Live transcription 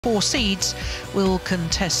Four seeds will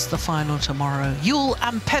contest the final tomorrow. Huang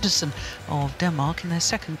and Pedersen of Denmark in their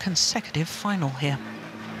second consecutive final here.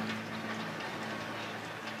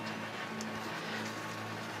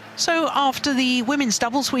 So after the women's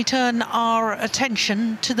doubles, we turn our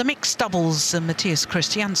attention to the mixed doubles.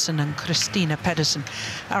 Christiansen and Pedersen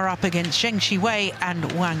are up against Zheng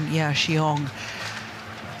and Huang.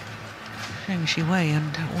 Zheng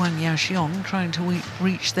and Huang trying to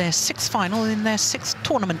reach their sixth final in their sixth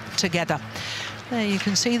tournament together. There you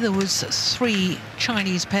can see there was 3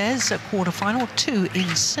 Chinese pairs at quarterfinal, 2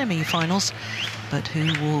 in semi-finals, but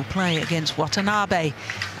who will play against Watanabe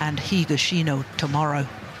and Higashino tomorrow.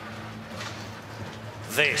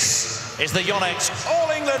 This is the Yonex All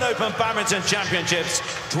England Open Badminton Championships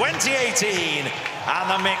 2018 and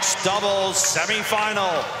the mixed doubles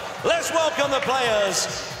semi-final. Let's welcome the players.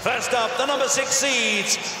 First up, the number 6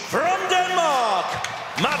 seeds from Denmark,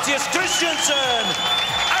 Christiansen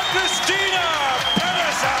and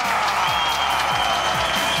Pedersen.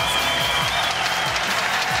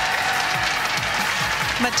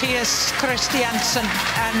 Christiansen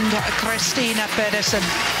and Pedersen.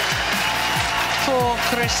 For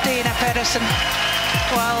Pedersen,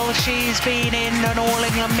 well, she's been in an All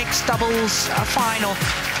England mixed doubles final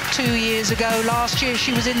 2 years ago. Last year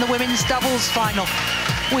she was in the women's doubles final.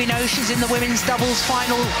 We know she's in the women's doubles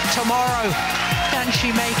final tomorrow. Can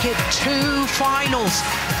she make it 2 finals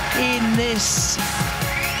in this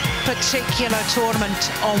particular tournament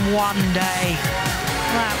on one day?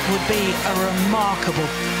 That would be a remarkable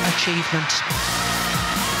achievement.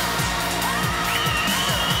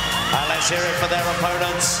 And let's hear it for their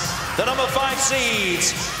opponents. The number 5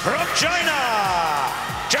 seeds from China,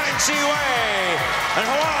 Zheng and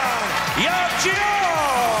Huang.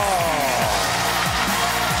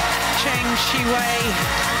 Zheng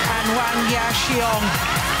and Huang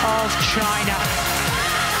of China.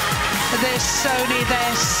 This is only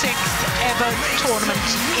their 6th ever tournament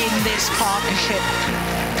in this partnership.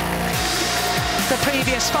 The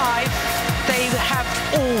previous 5, they have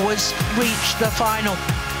always reached the final.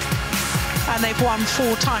 And they've won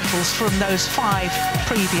 4 titles from those 5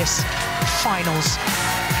 previous finals.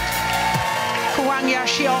 Huang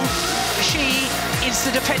she is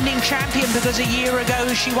the defending champion because a year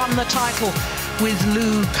ago she won the title with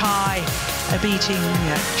Lu Kai, beating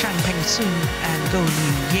Chang Peng-soon and Go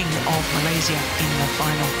Liu Ying of Malaysia in the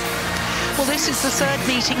final. Well, this is the 3rd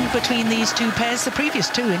meeting between these 2 pairs. The previous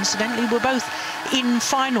 2, incidentally, were both in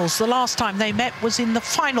finals. The last time they met was in the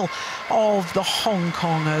final of the Hong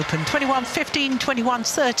Kong Open. 21-15,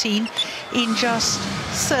 21-13 in just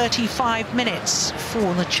 35 minutes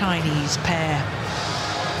for the Chinese pair.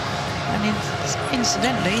 And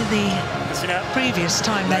incidentally, the previous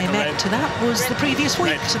time they met to that was the previous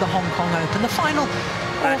week to the Hong Kong Open, the final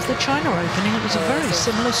of the China Open. It was a very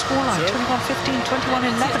similar scoreline, 21-15,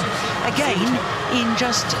 21-11, again in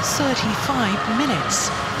just 35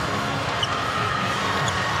 minutes.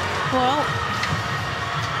 Well,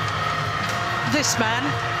 this man,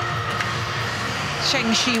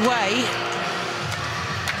 Zheng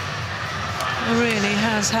really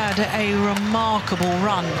has had a remarkable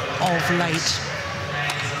run of late.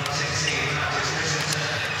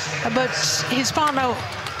 But his partner,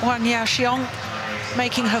 Huang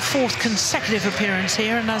making her 4th consecutive appearance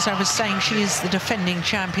here, and as I was saying, she is the defending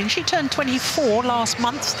champion. She turned 24 last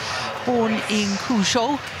month, born in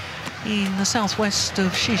Kuzhou, in the southwest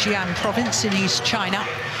of Zhejiang province in East China.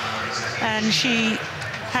 And she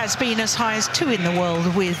has been as high as 2 in the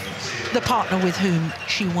world with the partner with whom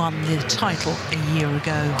she won the title a year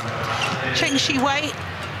ago. Zheng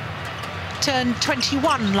turned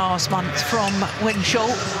 21 last month from Wenzhou,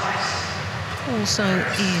 also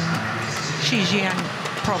in Zhejiang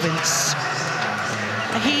province.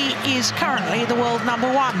 He is currently the world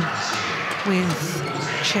number 1 with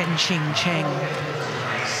Cheng.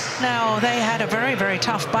 Now, they had a very, very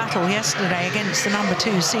tough battle yesterday against the number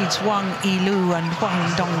 2 seeds Wang Yilu and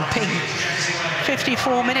Huang Dongping.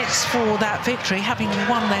 54 minutes for that victory, having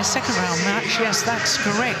won their 2nd round match. Yes, that's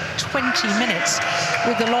correct. 20 minutes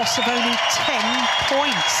with the loss of only 10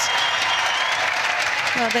 points.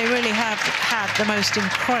 Well, they really have had the most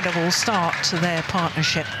incredible start to their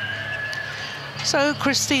partnership. So,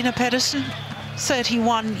 Pedersen,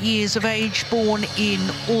 31 years of age, born in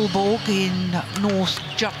Aalborg in North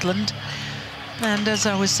Jutland. And as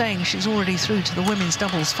I was saying, she's already through to the women's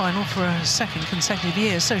doubles final for a 2nd consecutive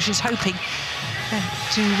year. So she's hoping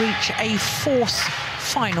to reach a 4th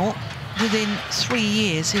final within 3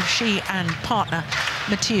 years if she and partner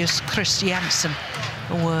Christiansen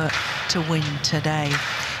were to win today.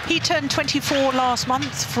 He turned 24 last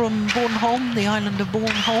month from Bornholm, the island of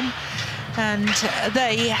Bornholm. And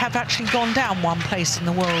they have actually gone down 1 place in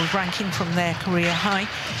the world ranking from their career high.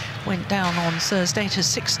 Went down on Thursday to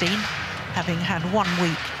 16, having had 1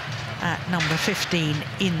 week at number 15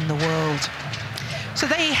 in the world. So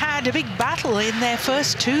they had a big battle in their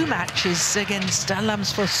first 2 matches against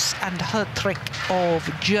Lamsfuss and Hertrich of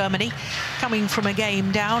Germany, coming from a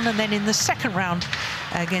game down, and then in the second round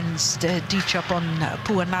against Dichapon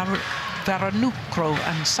Puanavaranukro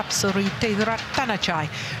and Sapsarite Ratanachai.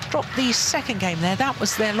 Dropped the second game there. That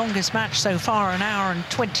was their longest match so far, 1 hour and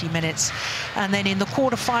 20 minutes. And then in the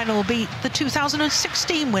quarter-final beat the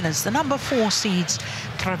 2016 winners, the number 4 seeds,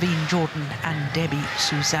 Praveen Jordan and Debbie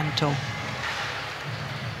Susanto.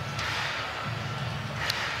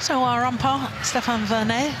 So our umpire, Stéphane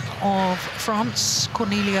Vernet of France,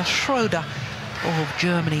 Cornelia Schroeder of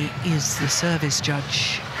Germany is the service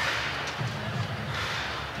judge.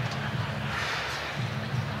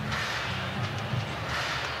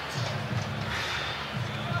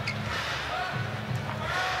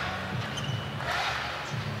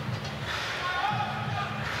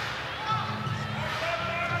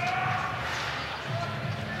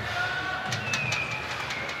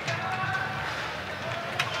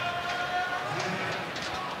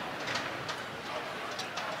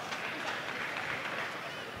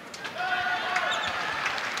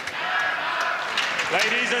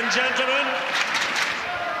 Ladies and gentlemen,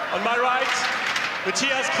 on my right,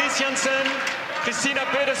 Mathias Christiansen, Christina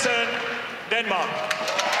Pedersen, Denmark.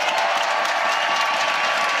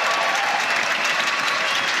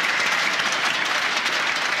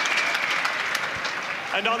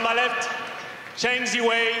 And on my left, Zheng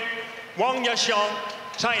Ziwei, Huang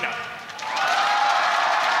China.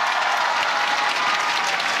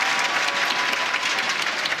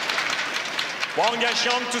 Huang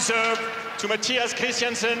to serve to Mathias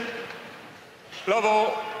Christiansen.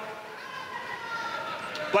 Lovo.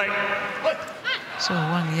 Play. So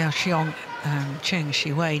Wang Yaxiong and Zheng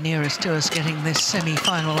Ziwei nearest to us getting this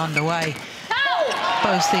semi-final underway.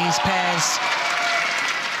 Both these pairs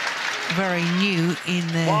very new in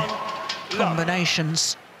their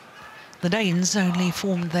combinations. The Danes only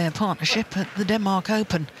formed their partnership at the Denmark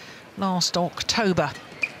Open last October.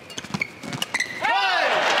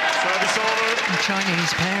 The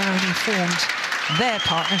Chinese pair only formed their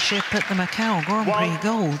partnership at the Macau Grand Prix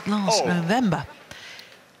Gold last November.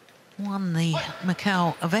 Won the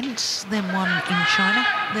Macau event, then won in China,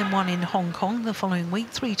 then won in Hong Kong the following week.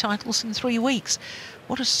 3 titles in 3 weeks.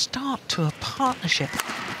 What a start to a partnership.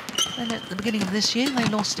 Then at the beginning of this year, they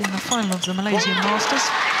lost in the final of the Malaysian Masters.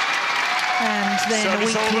 And then a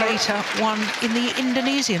week later, won in the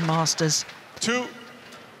Indonesian Masters.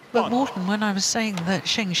 But Morten, when I was saying that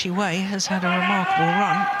Zheng Ziwei has had a remarkable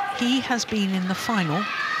run, he has been in the final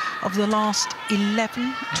of the last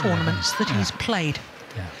 11 tournaments that he's played.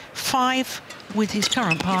 5 with his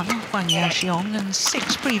current partner, Huang Yaxiong, and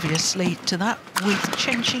 6 previously to that with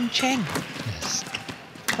Chen Qingchen. Yes.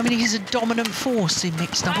 I mean, he's a dominant force in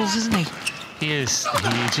mixed doubles, isn't he? He is.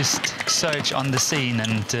 He just surged on the scene,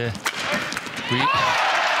 and we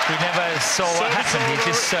never saw what happened. He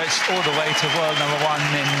just surged all the way to world #1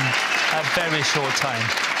 in a very short time.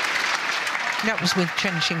 That was with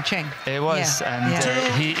Chen Qingchen. It was, and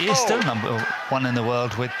he is still #1 in the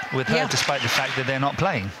world with her, despite the fact that they're not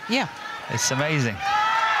playing. Yeah. It's amazing.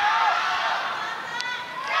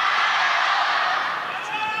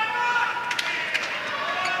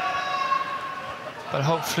 But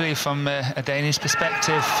hopefully, from a Danish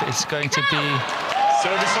perspective, it's going to be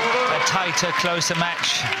a tighter, closer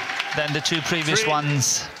match than the 2 previous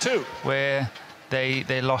ones, where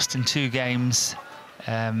they lost in 2 games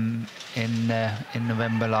in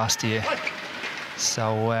November last year.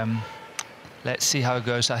 So let's see how it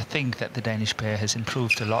goes. I think that the Danish pair has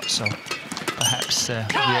improved a lot, so perhaps we're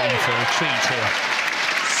in for a treat here.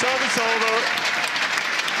 Service over.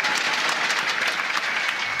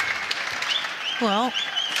 Well,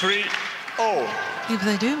 3-0. if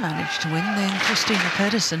they do manage to win, then Christina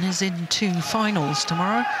Pedersen is in 2 finals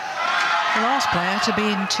tomorrow. The last player to be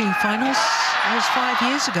in 2 finals was 5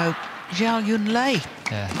 years ago, Zhao Yunlei.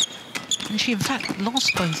 Yeah. And she, in fact,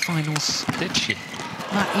 lost both finals. Did she?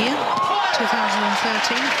 That year,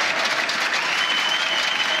 2013.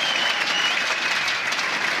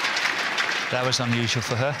 That was unusual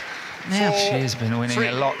for her. Yeah. She's been winning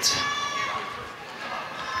a lot.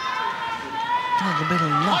 A little bit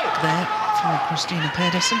of luck there for Christina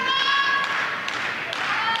Pedersen.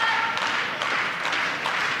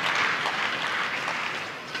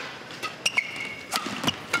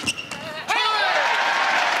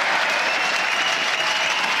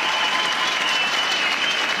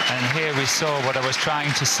 we saw what I was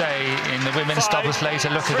trying to say in the women's doubles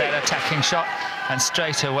later. Look at that attacking shot, and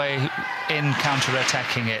straight away in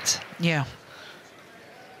counter-attacking it. Yeah.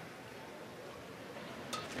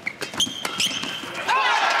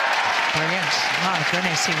 Brilliant. My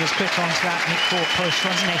goodness, he was quick onto that mid-court push,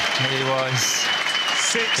 wasn't he? He was.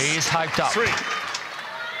 He's hyped up. 3.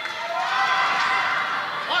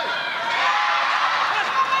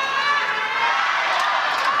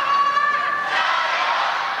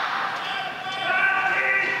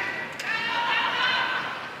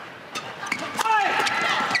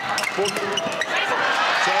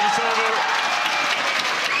 Service over.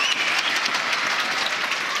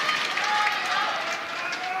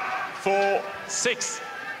 4-6.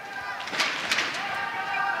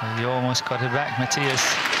 He almost got it back, Matthias.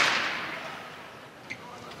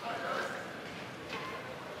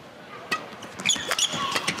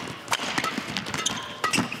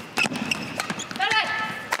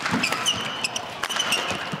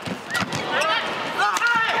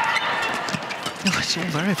 Oh, it's all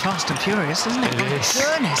very fast and furious, isn't it? It is.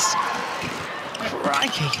 Goodness.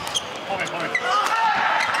 Crikey.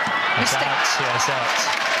 It's out, yes, out.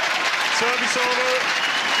 Service over.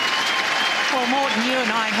 Well, Morten, you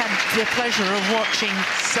and I had the pleasure of watching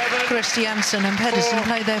Christiansen and Pedersen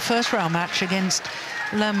play their first round match against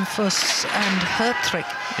Lemfus and Hertrick.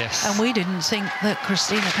 Yes. And we didn't think that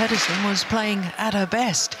Christina Pedersen was playing at her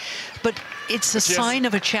best. But it's a sign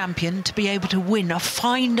of a champion to be able to win, or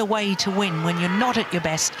find a way to win when you're not at your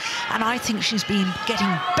best. And I think she's been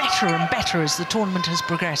getting better and better as the tournament has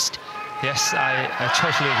progressed. Yes, I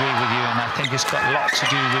totally agree with you, and I think it's got a lot to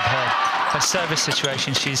do with her service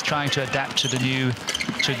situation. She's trying to adapt to the new rule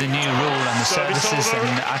and the services,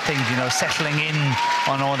 and I think, you know, settling in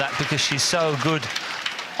on all that, because she's so good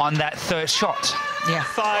on that third shot. Yeah.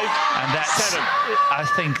 5, and that's 7. I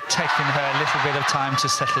think taking her a little bit of time to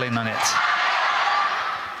settle in on it.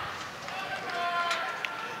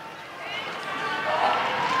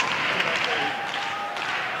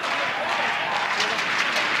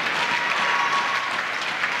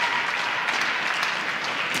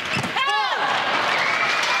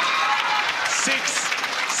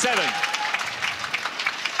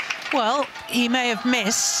 Well, he may have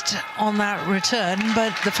missed on that return,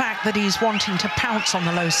 but the fact that he's wanting to pounce on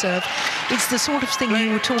the low serve, it's the sort of thing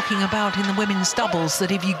you were talking about in the women's doubles,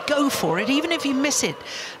 that if you go for it, even if you miss it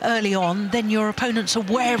early on, then your opponents are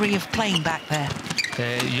wary of playing back there.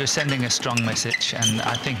 You're sending a strong message, and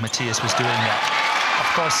I think Matthias was doing that. Of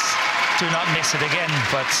course, do not miss it again,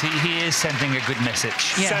 but he is sending a good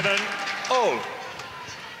message. Yeah. 7-all.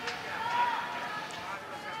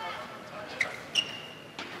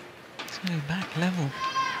 So back level,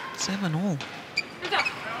 7-all. Yeah,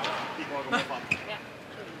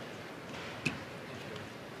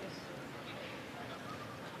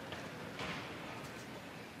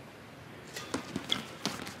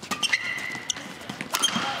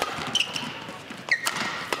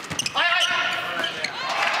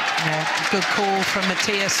 good call from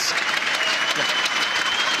Matthias.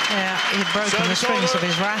 Yeah, he'd broken the strings of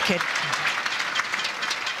his racket.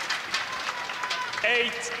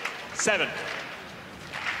 8-7.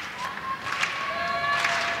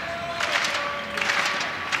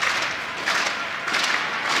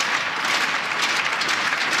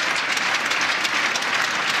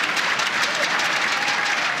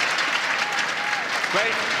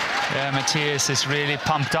 Great. Yeah, Matthias is really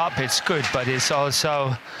pumped up. It's good, but it's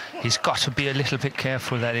also, he's got to be a little bit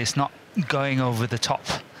careful that he's not going over the top.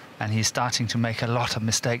 And he's starting to make a lot of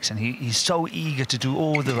mistakes, and he's so eager to do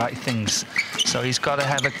all the right things. So he's got to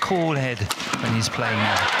have a cool head when he's playing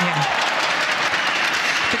now. Yeah.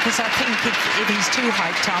 Because I think if he's too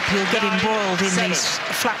hyped up, he'll get embroiled in these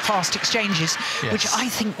flat, fast exchanges, yes, which I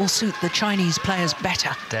think will suit the Chinese players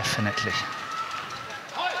better. Definitely.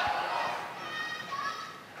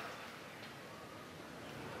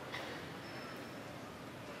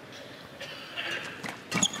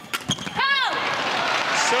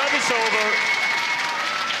 Service over.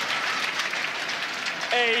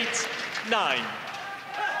 8-9.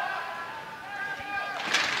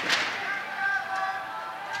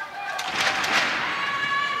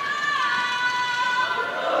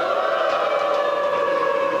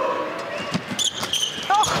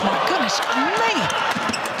 Oh, my goodness me!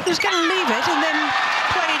 He was going to leave it and then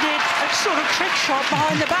played it a sort of trick shot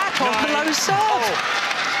behind the back off the low serve.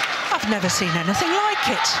 I've never seen anything like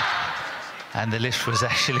it. And the lift was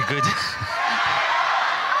actually good. Look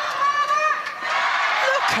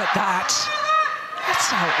at that.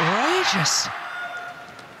 That's outrageous.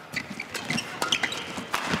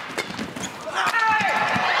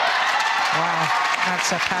 Wow,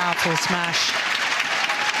 that's a powerful smash.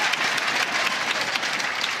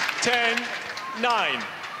 10-9.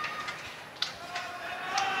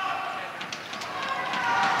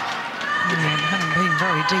 It hadn't been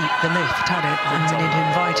very deep, the lift, had it? And it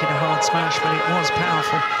invited a hard smash, but it was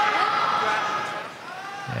powerful.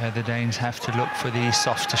 Yeah, the Danes have to look for these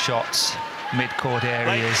softer shots, mid-court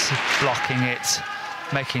areas, blocking it,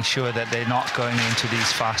 making sure that they're not going into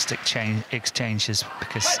these fast exchanges,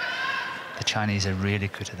 because the Chinese are really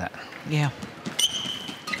good at that. Yeah.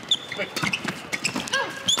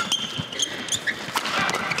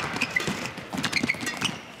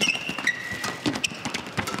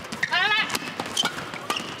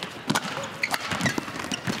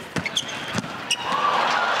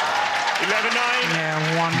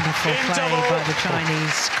 Wonderful play by the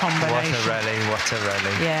Chinese combination. What a rally, what a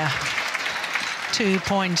rally. Yeah.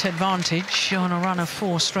 2-point advantage on a run of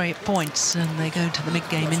 4 straight points, and they go to the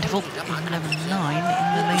mid-game interval, 11-9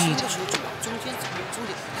 in the lead.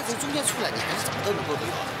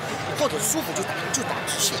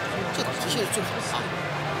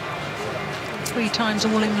 3-time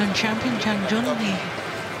All-England champion, Zheng, the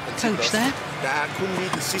coach there. Der kun lige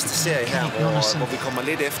den sidste serie her, hvor vi kommer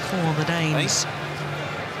lidt efter. For the Danes.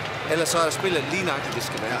 Ellers så er spillet lige nøjagtigt, det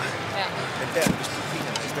skal være. Men der, hvis du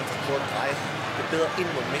finder i stedet for at dreje, det er bedre ind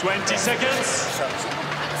mod midten. 20 seconds.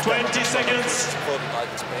 20 seconds. Prøv at dreje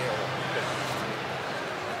det tilbage over.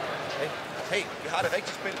 Hey, vi har det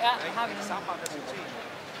rigtige spil. Ja, har vi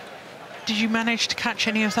Did you manage to catch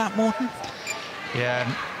any of that, Morten? Yeah.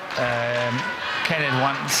 Kenneth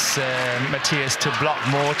wants Matthias to block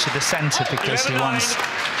more to the centre, because he wants,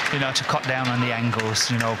 you know, to cut down on the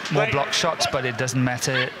angles, you know, more block shots, but it doesn't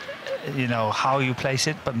matter, you know, how you place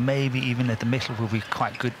it, but maybe even at the middle will be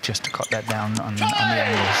quite good just to cut that down on the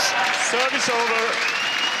angles. Service over.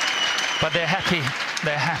 But they're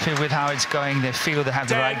happy with how it's going. They feel they have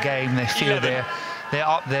the right game. They feel they're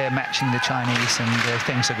up there matching the Chinese, and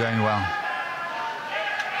things are going well.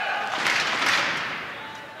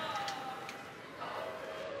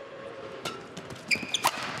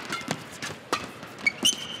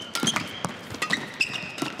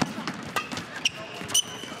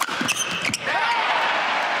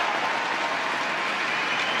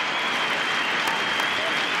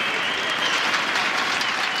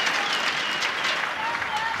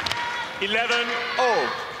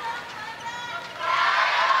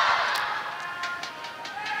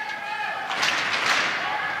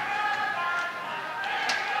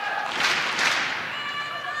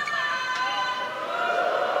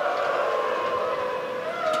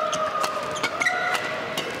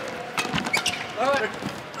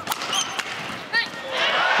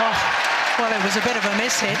 Well, it was a bit of a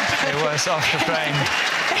miss hit. It was off the frame.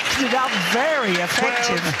 Ended up very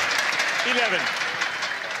effective. 11.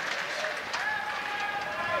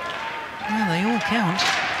 Well, they all count.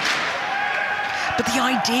 But the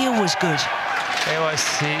idea was good. It was.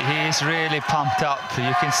 He is really pumped up.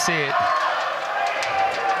 You can see it.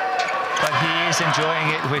 But he is enjoying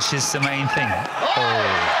it, which is the main thing. Oh,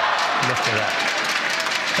 look at that.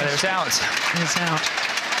 But it was out. It's out.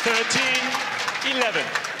 13-11.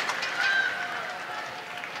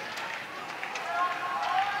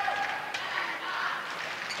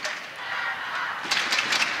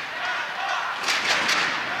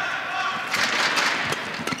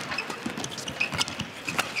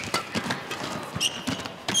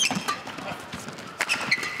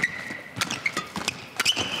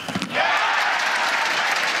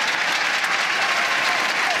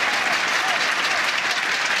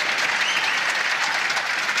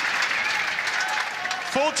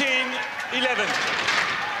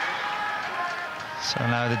 So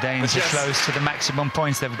now the Danes are close to the maximum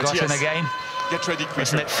points they've got in the game. Get ready,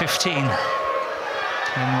 Isn't it 15 in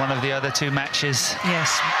one of the other 2 matches?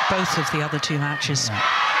 Yes, both of the other 2 matches. Yeah.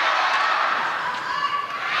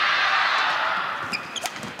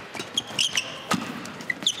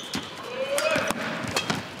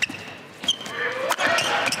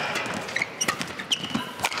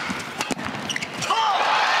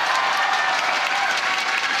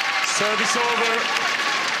 Service over.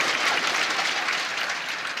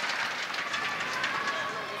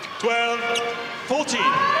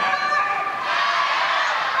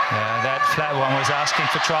 Yeah, that flat one was asking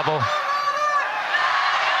for trouble.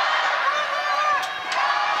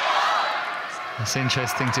 It's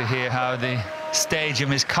interesting to hear how the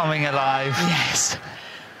stadium is coming alive. Yes.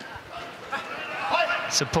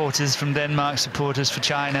 Supporters from Denmark, supporters for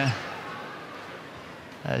China.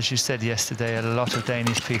 As you said yesterday, a lot of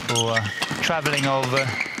Danish people are travelling over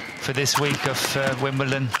for this week of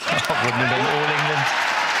Wimbledon, Wimbledon, All England.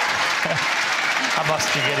 I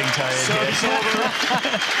must be getting tired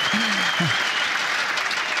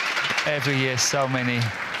here. Every year, so many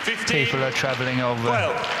people are travelling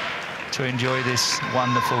over to enjoy this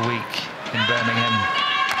wonderful week in Birmingham.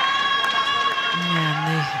 Yeah, and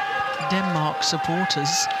the Denmark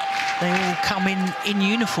supporters, they all come in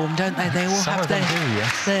uniform, don't they? They all have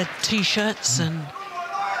their T-shirts and...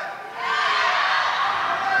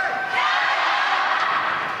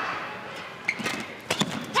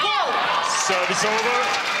 Service over.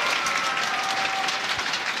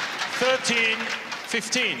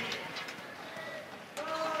 13-15.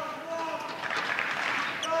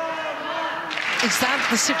 Is that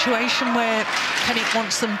the situation where Kenny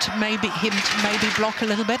wants them to him to maybe block a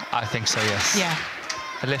little bit? I think so, yes. Yeah.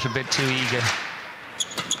 A little bit too eager.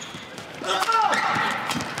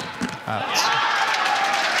 Out.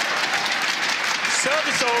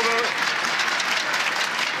 Service over.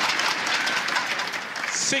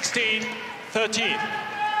 16-13.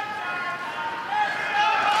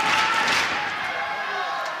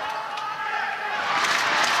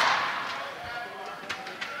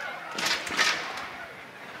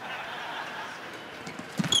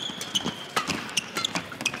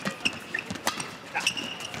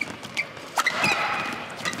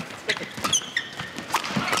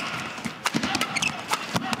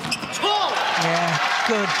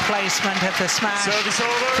 Good placement of the smash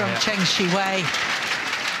from Zheng Shiwei.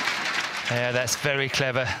 Yeah, that's very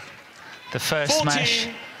clever. The first smash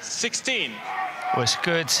 16 was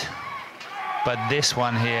good, but this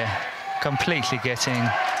one here, completely getting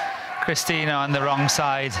Christina on the wrong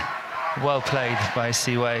side. Well played by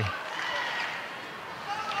Shiwei.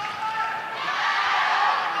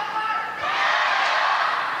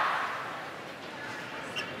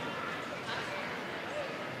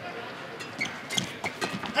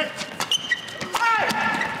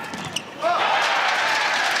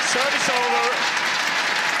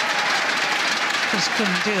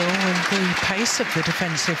 Couldn't deal with the pace of the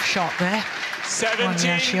defensive shot there.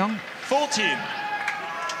 17-14.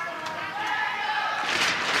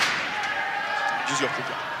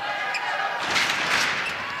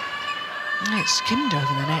 It skimmed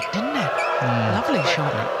over the net, didn't it? Lovely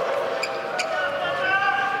shot.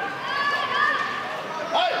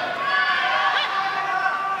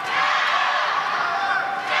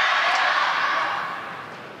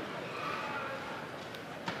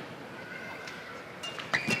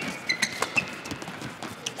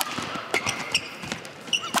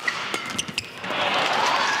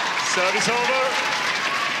 Service over.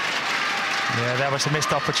 Yeah, that was a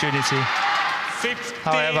missed opportunity. 15,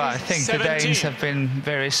 however, I think 17. the Danes have been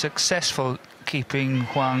very successful keeping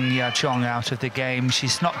Huang Yaqiong out of the game.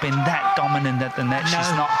 She's not been that dominant at the net. No.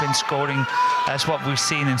 She's not been scoring as what we've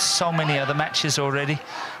seen in so many other matches already.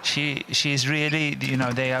 She's really, you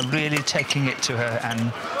know, they are really taking it to her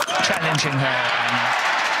and challenging her and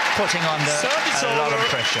putting on a lot of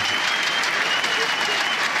pressure.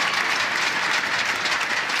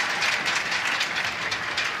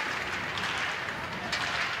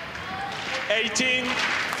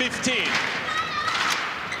 $18-15.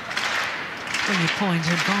 3-point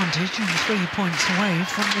advantage and 3 points away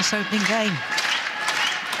from this opening game.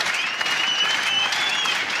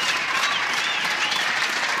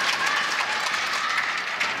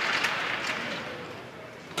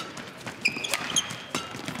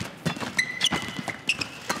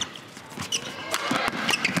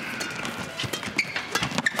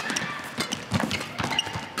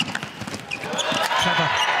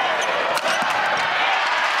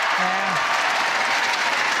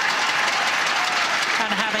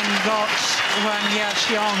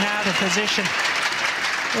 Out of position.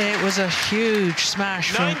 It was a huge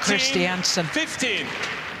smash from Christiansen. 15.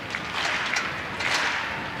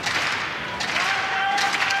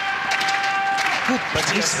 Good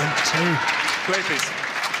placement too. Great piece.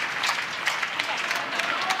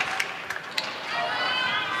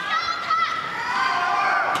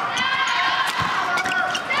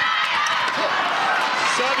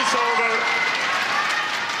 Service over.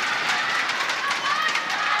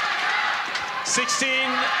 16-19.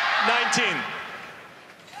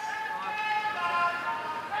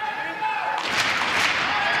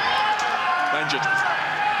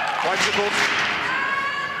 Watch the court.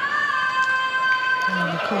 And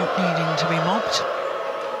the court needing to be mopped.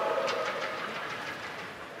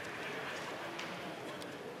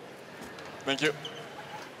 Thank you.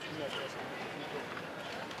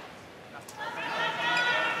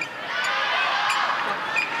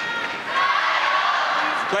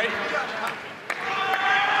 Play.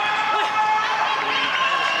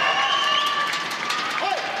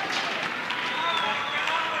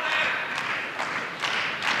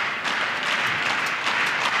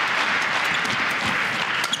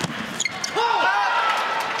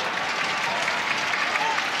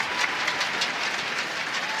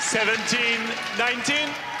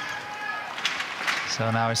 17-19.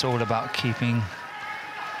 So now it's all about keeping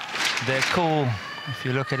their cool, if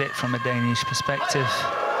you look at it from a Danish perspective.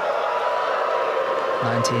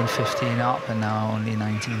 19-15 up, and now only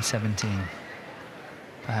 19-17.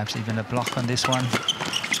 Perhaps even a block on this one.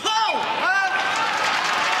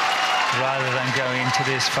 Rather than go into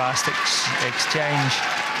this fast exchange.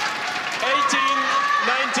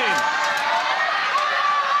 18-19.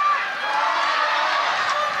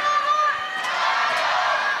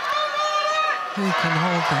 Who can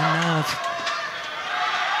hold their nerve?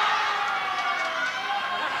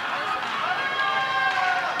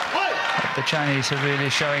 But the Chinese are really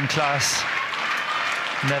showing class.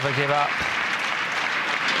 Never give up.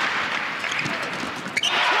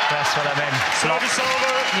 That's what I meant. Service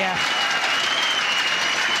over. Yeah.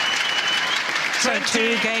 So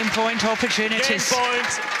 2 game point opportunities Game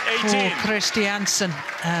point, 18. for Christiansen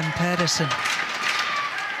and Pedersen.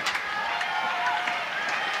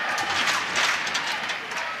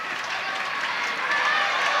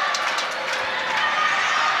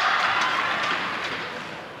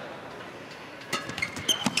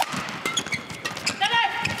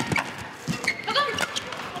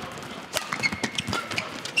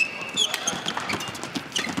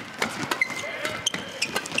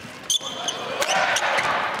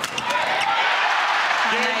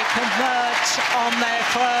 On their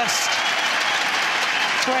first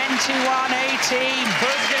 21-18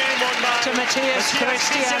 to Matthias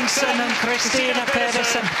Christiansen and Christina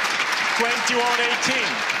Pedersen.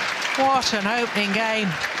 21-18. What an opening game.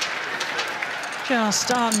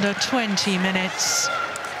 Just under 20 minutes.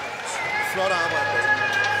 Flot arbejde.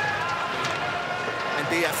 Men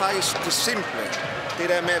det er faktisk det simple. Det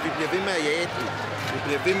der med, at vi bliver ved med at jage den. Vi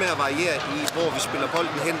bliver ved med at variere i, hvor vi spiller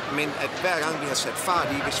bolden hen, men at hver gang vi har sat fart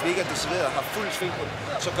i, hvis vi ikke er decideret og har fuld sving på den,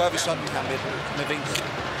 så gør vi sådan her med vinkel.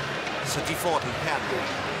 Så de får den her med.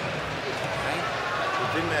 Okay. Vi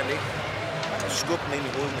bliver ved med at ligge og skubbe den ind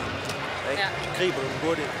i hovedet med. Okay. Ja. Så griber du den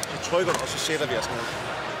hurtigt, så trykker den, og så sætter vi os ned.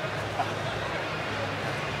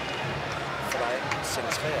 For dig,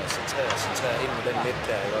 centrerer ind med den midt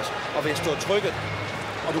der, ikke også? Og hvis du har trykket,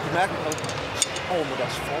 og du kan mærke, at over mod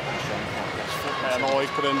deres forbundszone her. Jeg når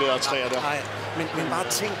ikke på den der træer der. Nej, men bare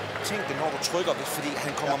tænk det, når du trykker, fordi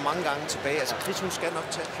han kommer mange gange tilbage. Altså, Chris, hun skal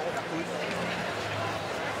nok tage hårdt ud.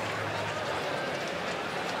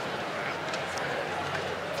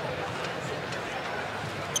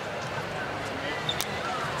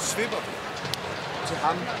 Svipper du til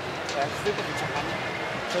ham. Ja, svipper du til ham.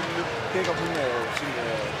 Så dækker hun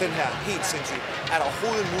den her helt sindssygt. Er der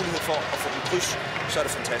overhovedet en mulighed for at få den kryds, så er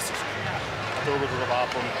det fantastisk. Dukker du bare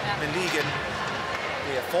på den. Ja. Men lige igen,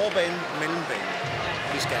 det er forbanen, mellembanen.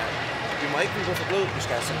 Vi må ikke blive for blød, vi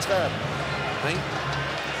skal have centreret den.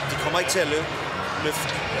 De kommer ikke til at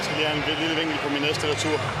løfte. Jeg skal lige have en lille vinkel på min næste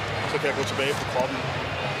retur, så kan jeg gå tilbage på kroppen.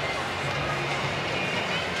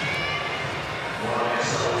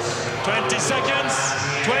 $20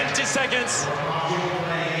 seconds.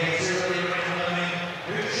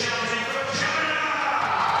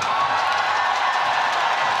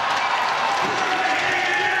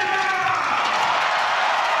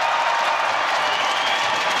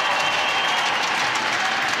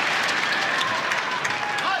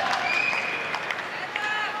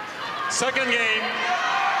 Second game,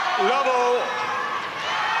 level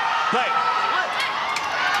play.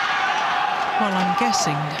 Well, I'm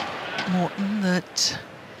guessing, Morten, that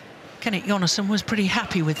Kenneth Yonex was pretty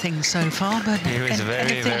happy with things so far, but he was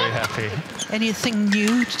very happy. Anything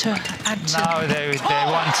new to add to? No, they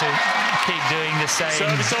want to keep doing the same.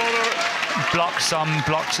 Service over.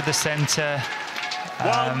 Block to the center.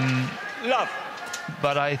 Love.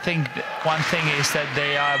 But I think one thing is that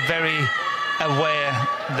they are very aware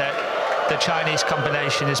that the Chinese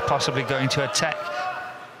combination is possibly going to attack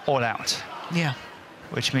all out. Yeah.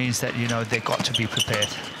 Which means that, you know, they've got to be prepared.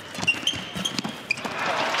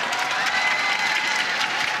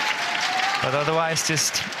 But otherwise,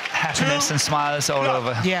 just happiness and smiles all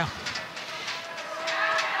over. Yeah.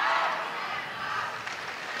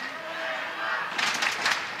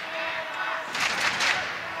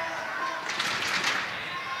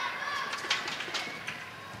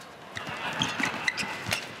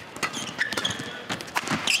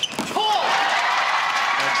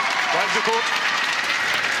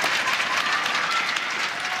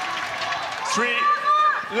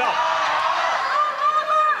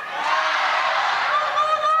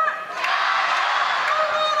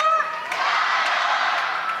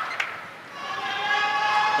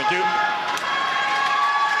 Thank you.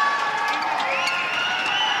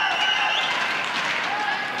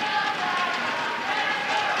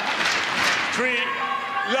 Three,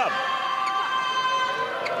 love.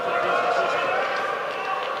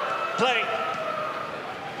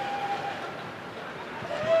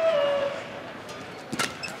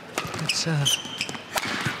 serve.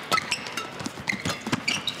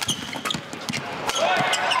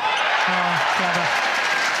 Oh, clever.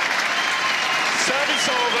 Service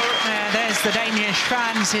over. Yeah, there's the Danish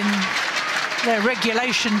fans in their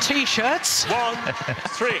regulation T-shirts.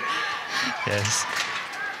 1-3. Yes.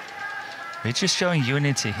 We're just showing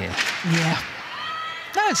unity here. Yeah.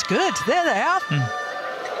 No, it's good. There they are.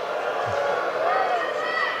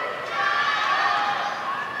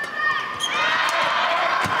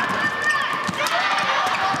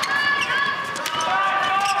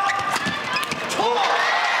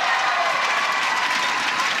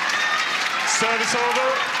 Service over.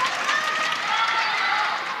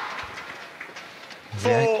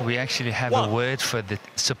 We actually have a word for the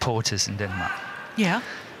supporters in Denmark. Yeah.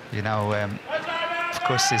 You know, of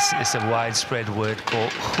course, it's a widespread word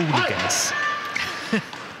called hooligans.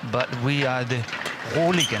 But we are the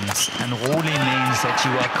hooligans, and hooli means that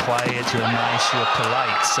you are quiet, you're nice, you're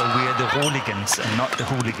polite. So we are the hooligans and not the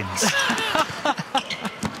hooligans.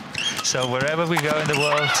 So wherever we go in the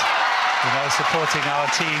world, you know, supporting our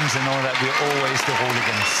teams and all that, we're always the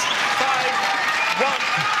hooligans.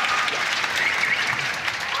 5-1.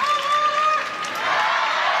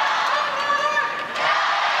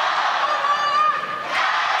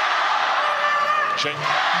 Zheng,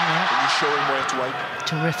 can you show him where to wipe?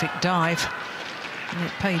 Terrific dive. And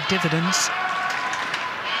it paid dividends.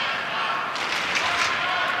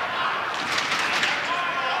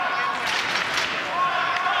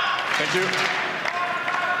 Thank you.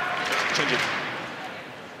 Change it.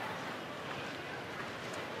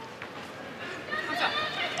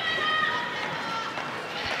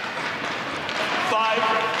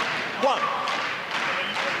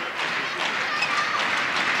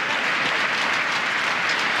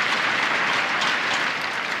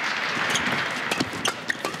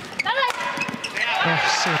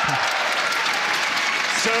 Super.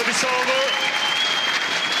 Service over.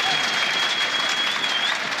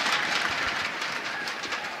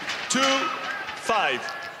 Two, 5.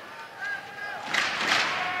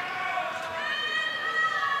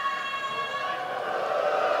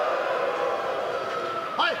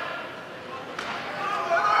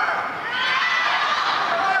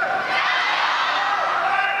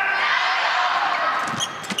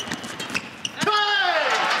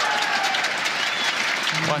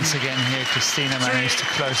 Once again here, Christina managed to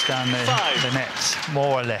close down the nets,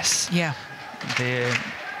 more or less. Yeah.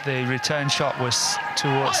 The return shot was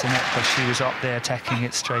towards the net, but she was up there attacking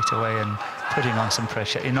it straight away and putting on some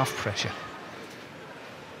pressure, enough pressure.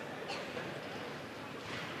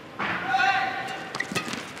 What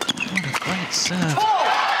a great serve.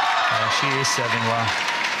 She is serving well.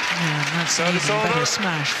 Yeah, and that's an even better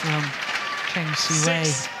smash from Zheng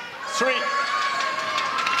Siwei. 6-3.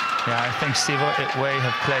 Yeah, I think Siwei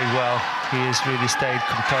have played well. He has really stayed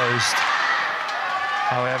composed.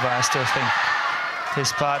 However, I still think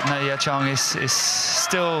his partner, Yachong, is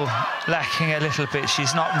still lacking a little bit.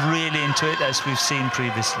 She's not really into it, as we've seen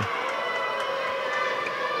previously.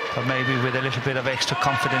 But maybe with a little bit of extra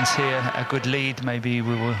confidence here, a good lead, maybe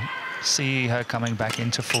we will see her coming back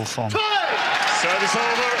into full form. Service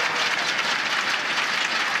over.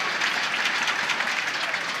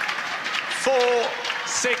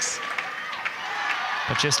 4-6.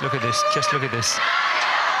 But just look at this, just look at this.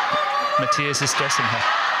 Matthias is stressing her.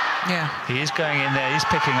 Yeah. He is going in there, he's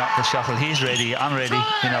picking up the shuttle, he's ready, I'm ready,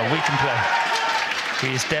 you know, we can play.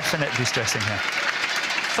 He is definitely stressing her.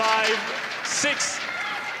 5-6.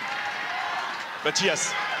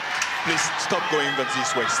 Matthias, please stop going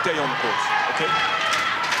this way, stay on course, okay?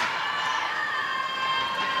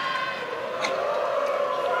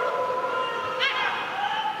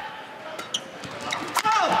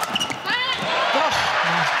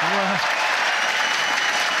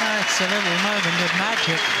 That's a little moment of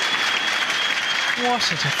magic. What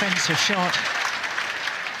a defensive shot.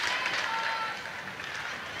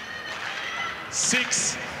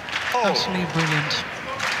 6-0. Absolutely brilliant.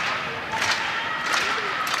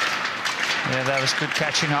 Yeah, that was good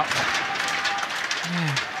catching up.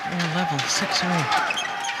 Yeah, all level, 6-0.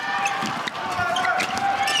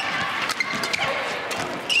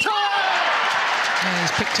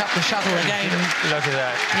 He's picked up the shuttle again. Look at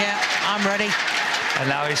that. Yeah, I'm ready. And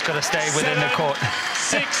now he's got to stay within the court.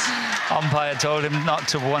 6. Umpire told him not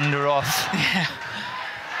to wander off. Yeah.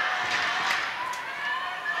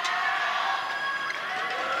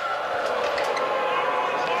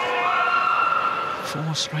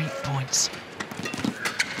 Four straight points.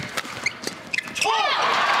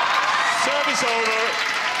 Service over.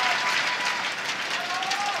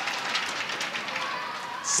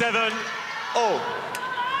 7-0.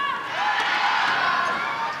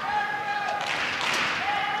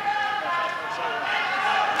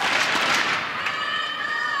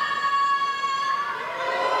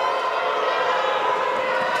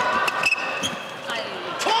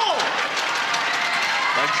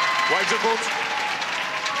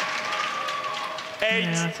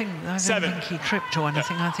 Yeah, I don't think he tripped or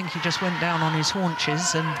anything. I think he just went down on his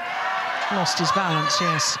haunches and lost his balance,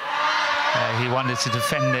 yes. He wanted to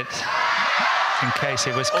defend it in case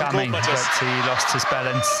it was coming, but he lost his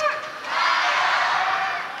balance.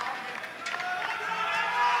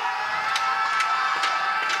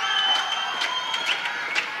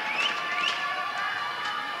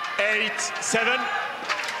 Seven.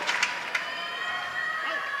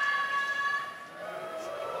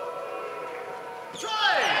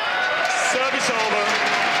 Service over.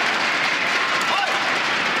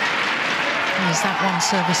 Is that one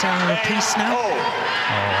service error apiece now? Oh,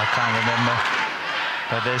 I can't remember.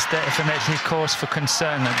 But there's definitely cause for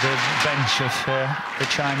concern at the bench of the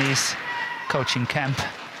Chinese coaching camp.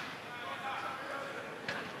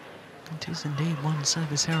 It is indeed one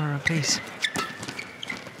service error apiece.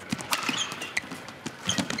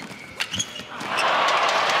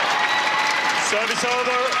 Service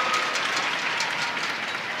over.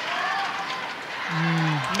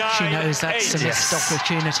 She knows that's a missed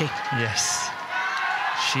opportunity. Yes,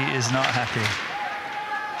 she is not happy.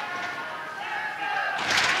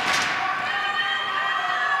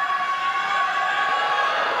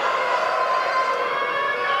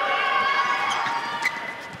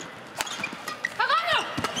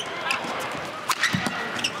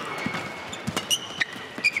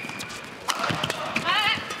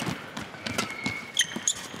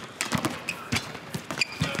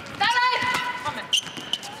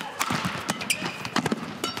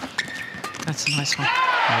 That's a nice one.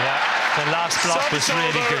 Yeah, the last block was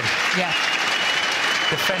really good. Yeah.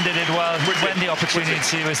 Defended it well when the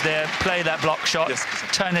opportunity was there. Play that block shot,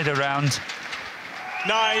 turn it around.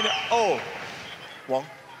 9-0. Huang.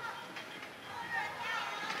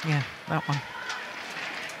 Yeah, that one.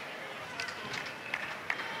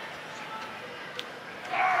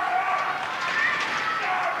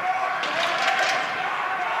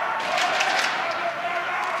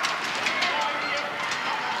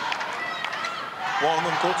 Huang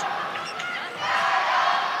on court.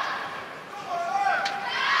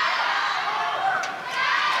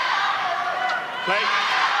 Play.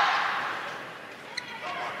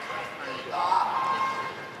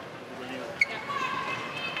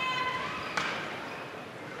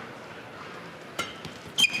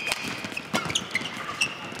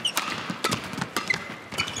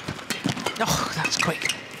 Oh, that's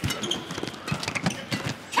quick.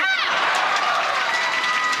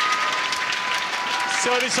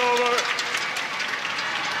 Service over.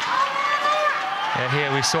 Yeah,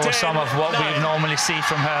 here we saw some of what we normally see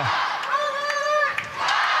from her.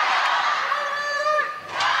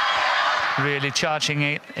 Really charging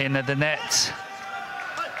it in at the net.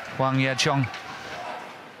 Huang Yaqiong.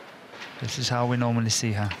 This is how we normally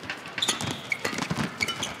see her.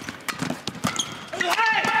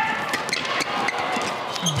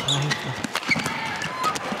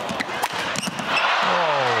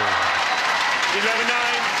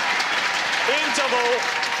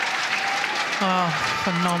 Oh,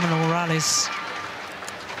 phenomenal rallies.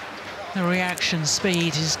 The reaction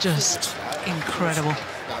speed is just incredible.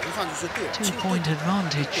 2-point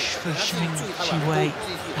advantage for Zheng Jiwei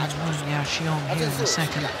and Huang Yaqiong here in the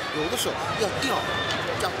second. 有的时候要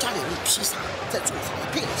加点力劈杀，再做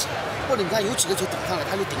配一下，或者你看有几个球顶上来，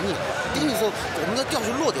他就顶你，顶你的时候，我们的吊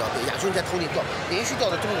是落掉的，亚洲在头里吊，连续吊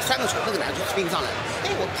了中了3个球，那个男就拼上来了，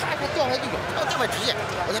哎，我啪他吊下来就有，他吊完皮线，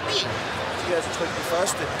我再变。Vi skal altså trykke den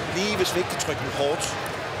første, lige hvis vi ikke kan trykke den hårdt.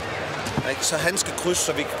 Så han skal krydse,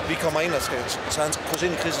 så vi kommer ind og skal, så han skal krydse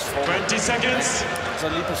ind i Chris' form. 20 seconds. Så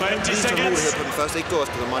lige på tålmodighed på den første, ikke gå og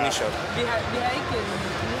spille money shot. Vi har ikke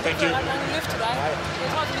løft til dig. Jeg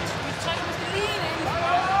tror, vi trækker måske lige ind.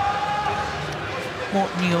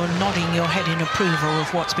 Morten, you're nodding your head in approval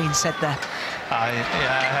of what's been said there. I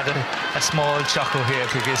had a small chuckle here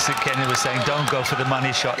because Kenny was saying don't go for the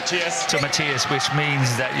money shot to Matthias, which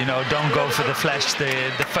means that, you know, don't go for the flash,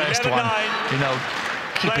 the first one, you know,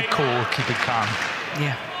 keep it cool, keep it calm.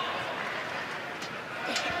 Yeah.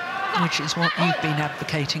 Which is what you've been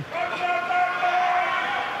advocating.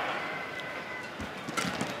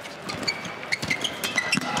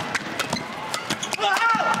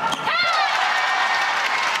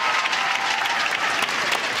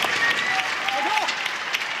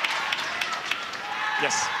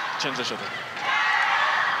 Yes, change the shuttle.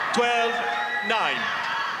 12-9.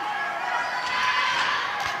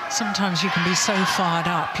 Sometimes you can be so fired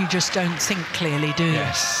up, you just don't think clearly, do you?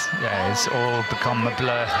 Yes, yeah, it's all become a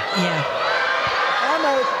blur. Yeah.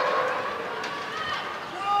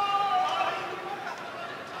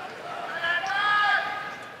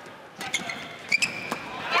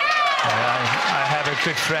 I have a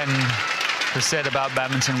good friend was said about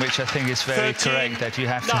badminton, which I think is very correct, that you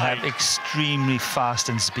have to have extremely fast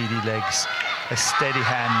and speedy legs, a steady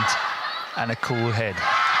hand, and a cool head.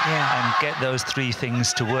 Yeah. And get those three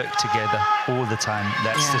things to work together all the time.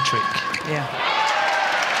 That's the trick. Yeah.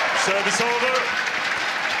 Service over.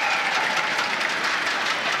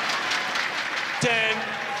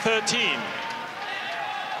 10-13.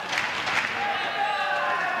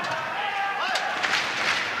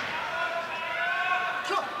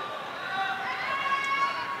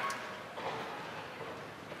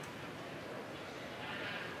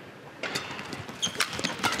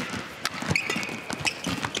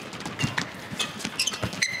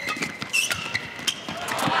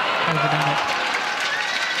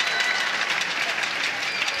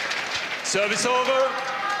 Service over,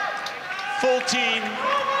 14-10.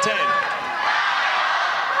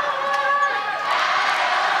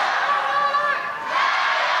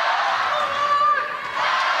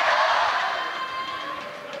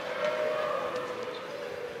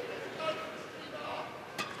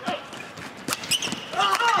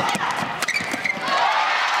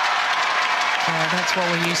 That's what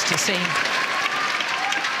we're used to seeing.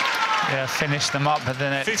 Yeah, finish them up, but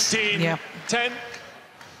then it's 15-10.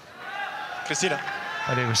 Christina.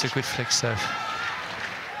 But it was a good flick serve.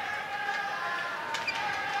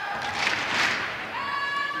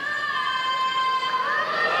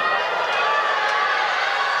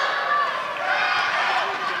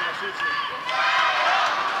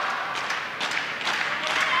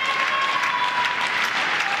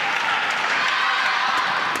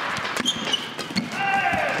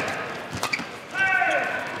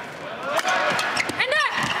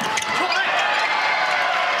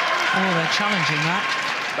 Challenging that.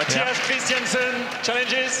 Matthias Christiansen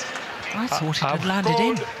challenges. I thought it had landed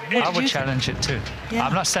in. I would challenge it too. Yeah.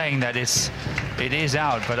 I'm not saying that it is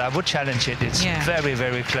out, but I would challenge it. It's very,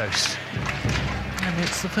 very close. And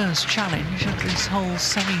it's the first challenge of this whole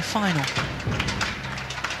semi-final.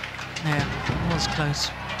 Yeah, it was close,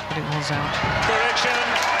 but it was out. Correction,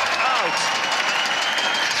 out.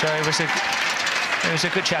 So it was a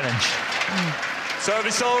good challenge.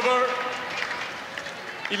 Service over.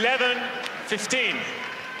 11-15.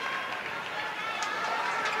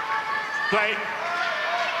 Play.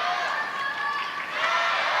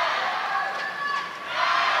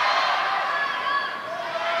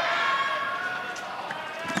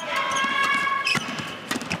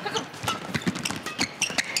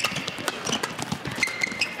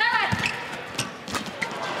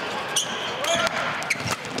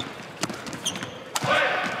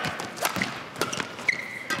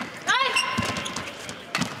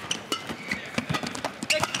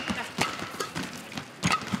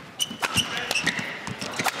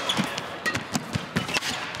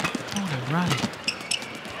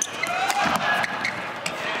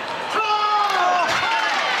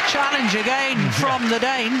 Again from the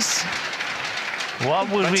Danes. What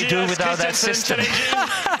would we do without that system?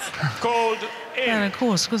 And of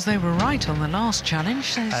course, because they were right on the last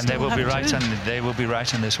challenge, they will be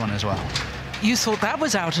right on this one as well. You thought that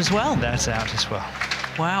was out as well? That's out as well.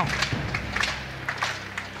 Wow.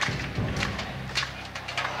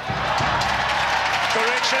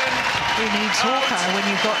 Correction. Who needs Hawkeye when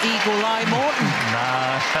you've got Eagle Eye Morton?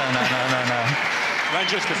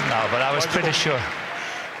 No, but I was pretty sure.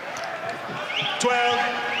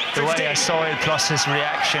 12, the way I saw it, plus his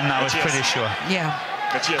reaction, I was pretty sure. Yeah,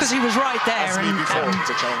 because he was right there,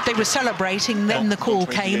 and they were celebrating. Then the call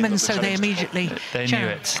came, and so they immediately. They knew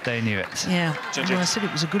it. They knew it. Yeah. When I said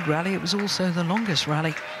it was a good rally, it was also the longest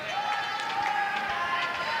rally.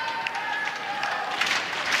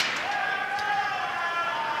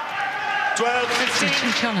 So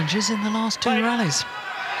 2 challenges in the last 2 rallies,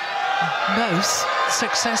 both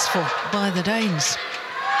successful by the Danes.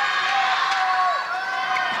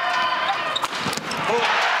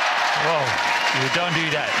 Whoa, you don't do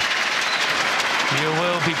that. You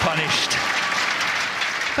will be punished.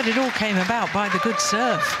 But it all came about by the good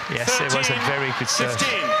serve. Yes, 13, it was a very good serve.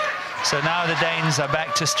 15. So now the Danes are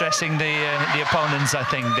back to stressing the opponents, I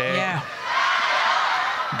think. They're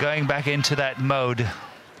going back into that mode.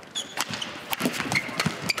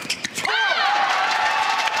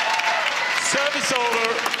 Service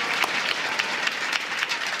over.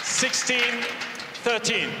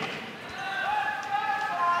 16-13.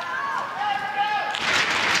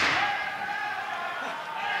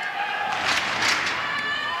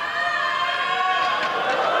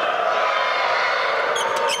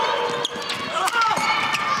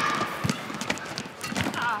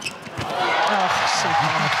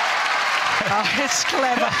 Oh, it's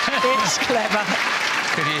clever. It's clever.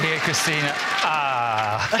 Could you hear Christina?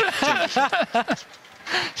 Ah.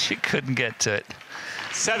 She couldn't get to it.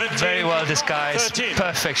 17, Very well disguised, 13.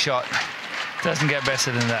 perfect shot. Doesn't get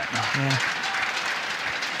better than that. Yeah.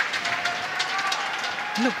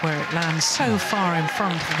 Look where it lands, so far in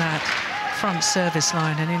front of that front service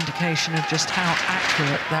line, an indication of just how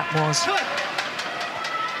accurate that was.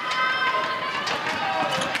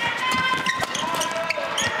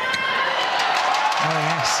 Oh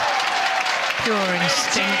yes, pure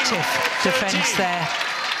instinctive defence there.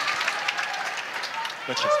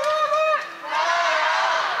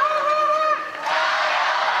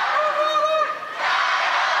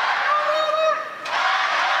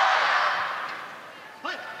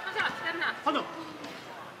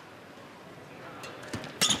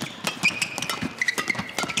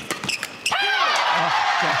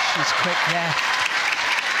 She's quick there.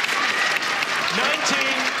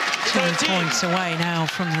 2 points away now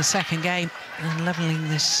from the second game and levelling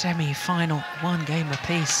this semi-final, 1 game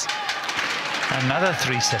apiece. Another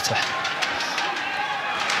 3-setter.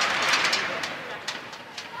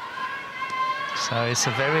 So it's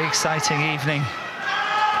a very exciting evening.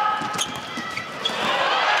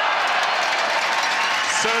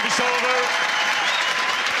 Service over.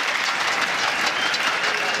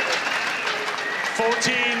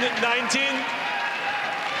 14-19.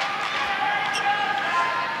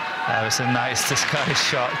 That was a nice disguised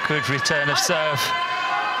shot. Good return of serve.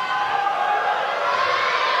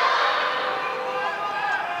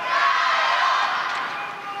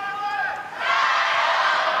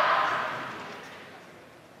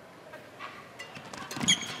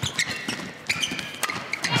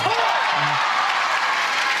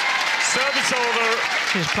 Service over.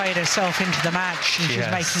 She's played herself into the match and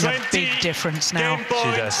she's making a big difference now.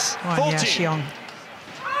 She does. Huang Zheng.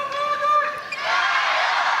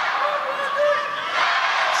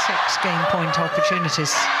 6 game point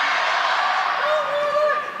opportunities.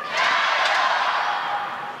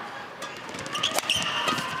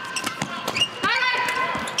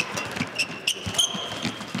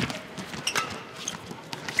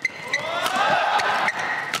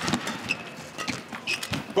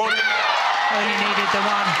 Only needed the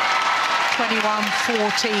one.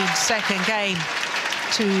 21-14 second game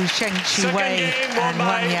to Zheng and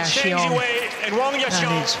Huang Zheng.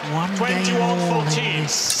 And it's 1 game all in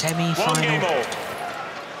this semi-final.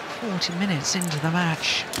 40 minutes into the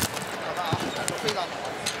match.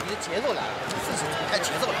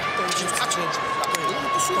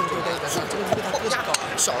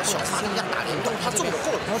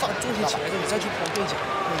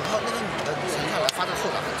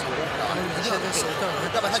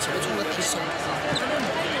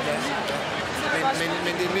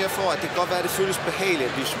 Men det er mere for, at det kan godt være, at det føles behageligt,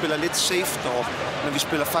 at vi spiller lidt safe deroppe, men vi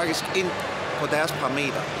spiller faktisk ind på deres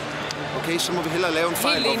parametre. Okay, så må vi hellere lave en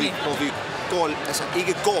fejl, hvor vi går, altså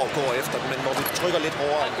ikke går efter den, men hvor vi trykker lidt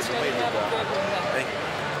hårdere, end det normalt gør. Okay?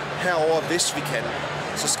 Herover, hvis vi kan,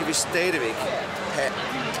 så skal vi stadigvæk have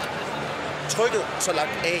trykket så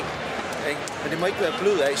lagt af. Okay? Men det må ikke være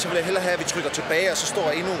blød af, så vil jeg hellere have, at vi trykker tilbage, og så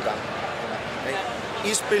står endnu en gang. Okay?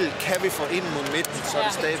 I spil kan vi få ind mod midten, så er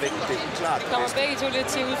det stadigvæk det er klart. Vi kommer begge to lidt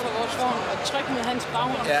til ud fra vores form og trykke med hans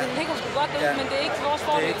baghånd. Ja. Det ligger sgu godt ud, men det er ikke vores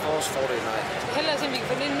fordel. Det er ikke vores fordel, nej. Hellere se, vi kan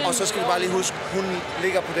få det ind mellem. Og så skal vi bare lige huske, hun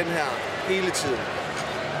ligger på den her hele tiden.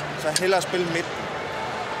 Så hellere spille midten.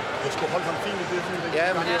 Jeg skulle holde ham fint i det.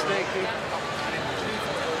 Ja, men det er slet ikke det.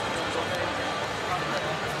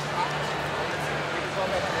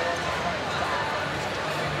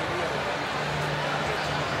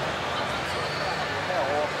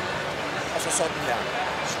 Og så sådan her.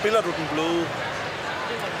 Spiller du den bløde?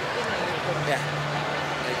 Ja.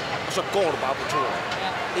 Og så går du bare på toren.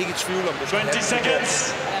 Ikke i tvivl om du skal 20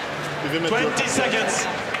 seconds. 20 seconds.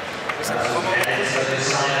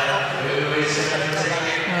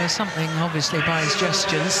 There's something obviously by his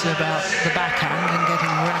gestures about the backhand and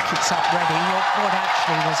getting rackets up ready. What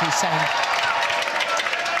actually was he saying?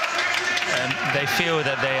 They feel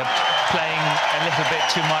that they are playing a little bit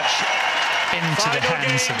too much into the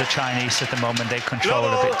hands of the Chinese at the moment. They control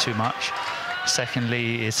a bit too much. Secondly,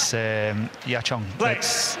 it's Zheng.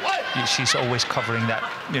 She's always covering that,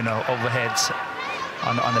 you know, overheads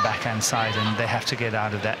on the backhand side, and they have to get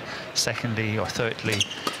out of that. Secondly or thirdly,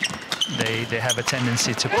 they have a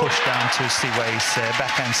tendency to push down to Siwei's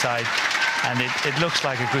backhand side, and it looks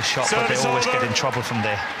like a good shot, but they always get in trouble from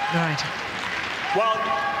there. Right. Well,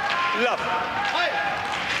 love.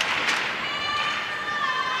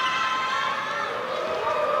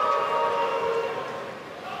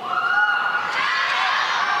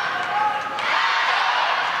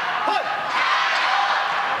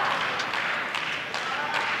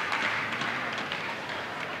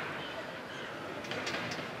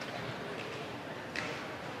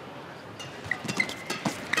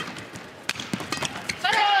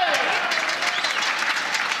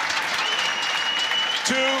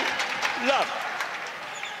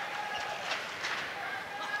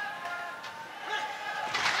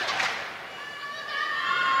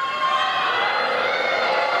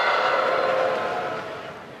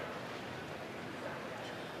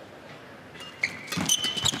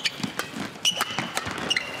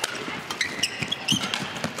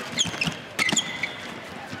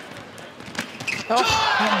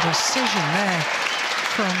 Oh, indecision there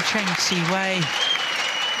from Zheng Siwei.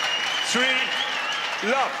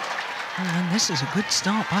 3-love. And this is a good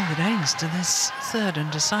start by the Danes to this third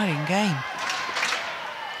and deciding game.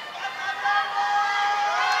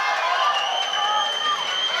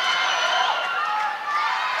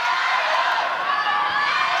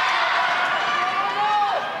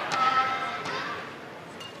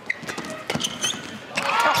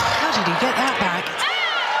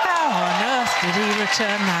 Did he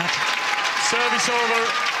return that? Service over.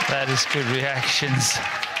 That is good reactions.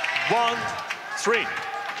 1-3.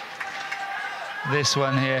 This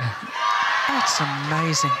one here. That's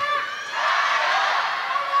amazing.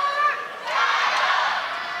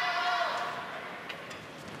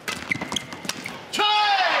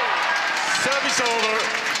 Service over.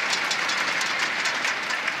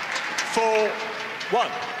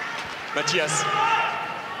 4-1. Matthias.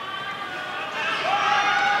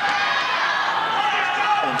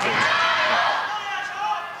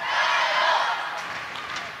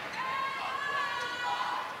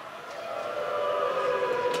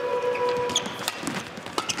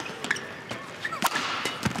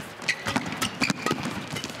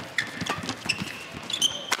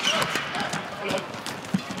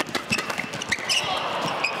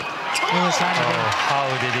 How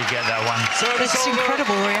did he get that one? It's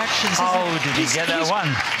incredible reactions. How did he get that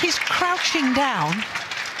one? He's crouching down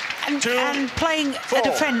and playing a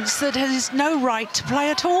defence that has no right to play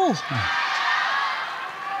at all.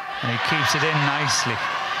 And he keeps it in nicely.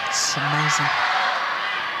 It's amazing.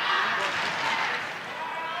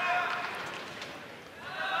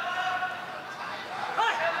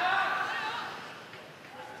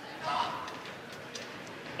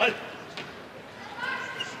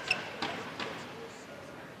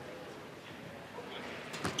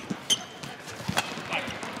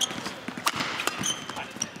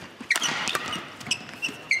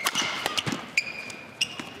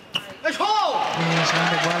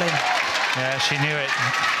 Yeah, she knew it.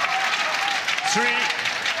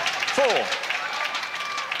 3-4.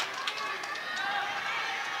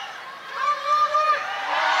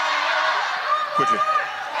 Quickly.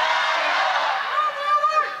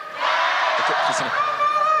 Okay, Christiansen.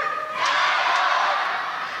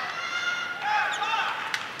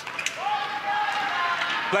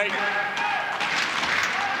 Play.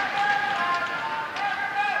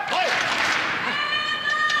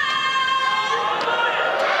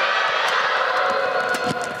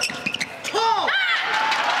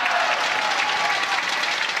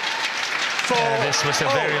 This was a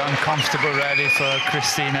very uncomfortable rally for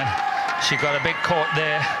Christina. She got a bit caught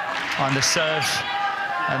there on the serve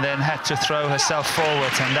and then had to throw herself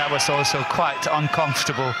forward, and that was also quite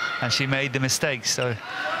uncomfortable, and she made the mistake, so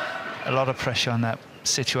a lot of pressure on that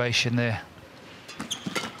situation there.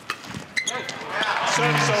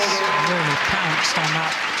 Really pounced on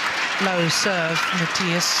that low serve,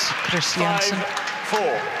 Matthias Christiansen.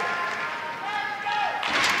 5-4.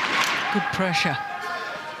 Good pressure.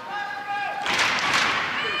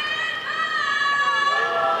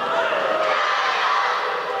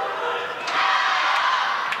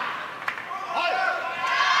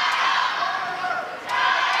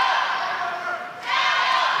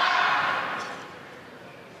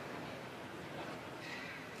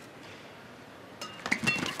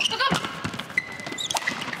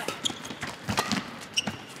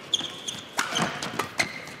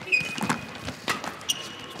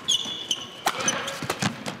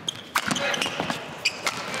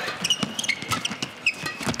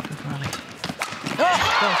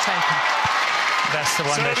 That's the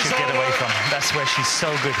one they should get away from. That's where she's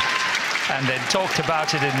so good. And they talked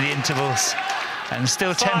about it in the intervals, and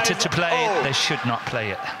still tempted to play it. They should not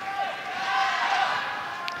play it.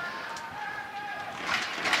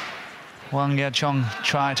 Huang Yaqiong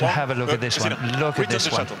tried to have a look at this one. Look at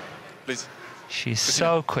this one. Please. She's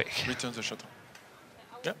so quick. Return the shuttle.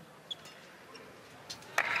 Yeah.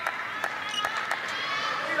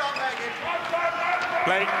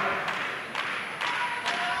 Play.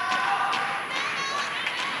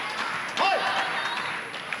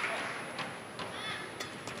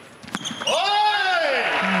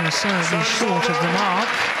 Slightly short of the mark.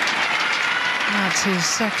 That's his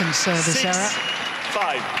second service error.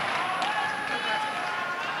 6-5.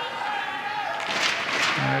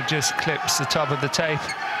 Just clips the top of the tape.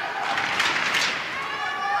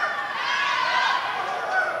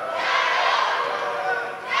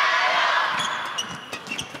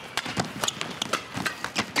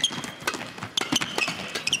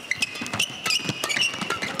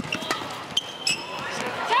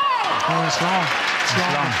 Oh, it's long. It's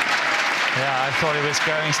long. Yeah, I thought it was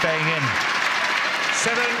staying in.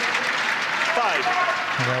 7-5. 5.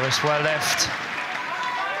 That was well left.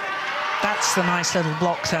 That's the nice little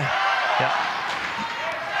block there. Yeah.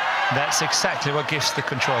 That's exactly what gives the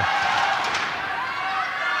control.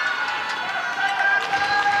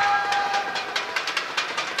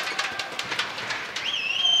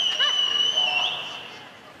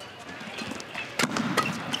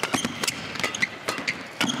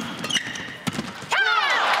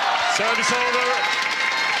 Service over.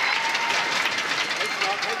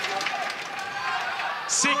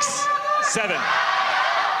 6-7.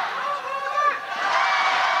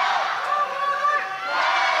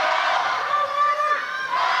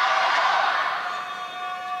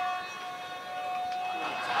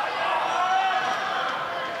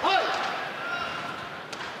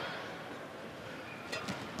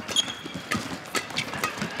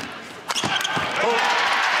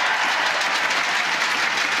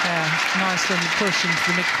 Nice little push into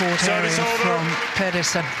the mid-court area from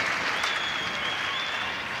Pedersen.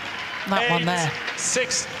 That one there.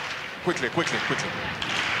 6. Quickly.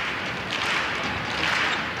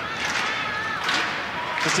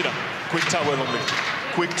 Christina, quick towel only.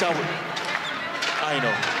 Quick towel. I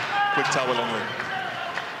know. Quick towel only.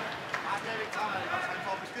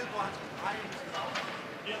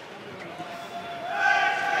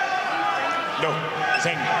 No,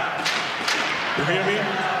 Zheng. You hear me?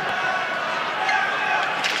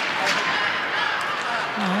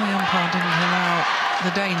 Well, the umpire didn't allow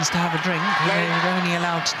the Danes to have a drink. They were only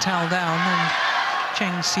allowed to towel down, and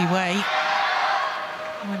Zheng Siwei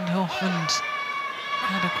went off and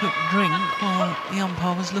had a quick drink while the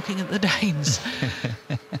umpire was looking at the Danes.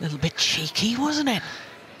 A little bit cheeky, wasn't it?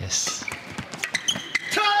 Yes.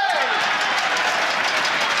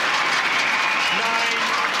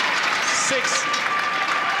 9-6.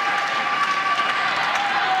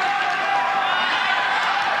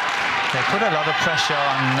 They put a lot of pressure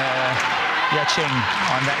on Zheng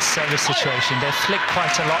on that service situation. They flick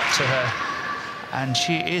quite a lot to her, and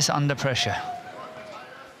she is under pressure.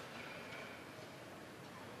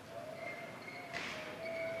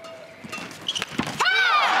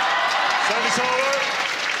 Service over.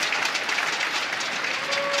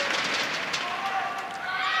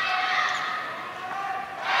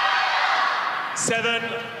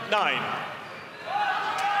 7-9.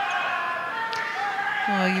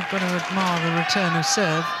 Well, you've got to admire the return of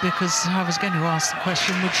serve, because I was going to ask the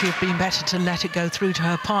question, would she have been better to let it go through to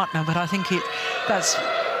her partner? But I think that's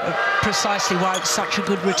precisely why it's such a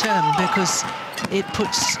good return, because it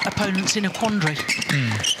puts opponents in a quandary.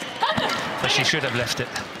 But she should have left it.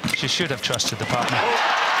 She should have trusted the partner.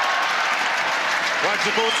 Watch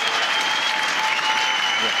the boot.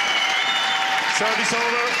 Service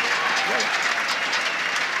over.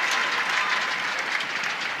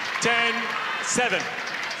 10-7.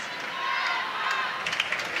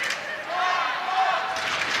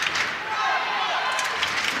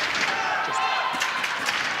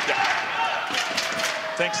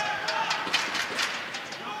 Thanks.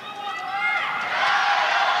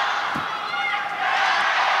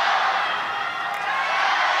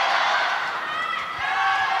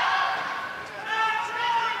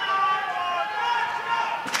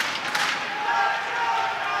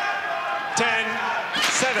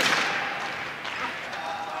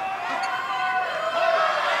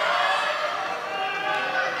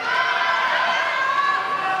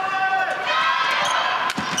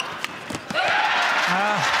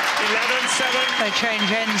 They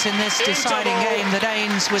change ends in this deciding game. The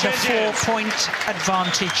Danes with a 4-point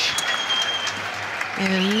advantage.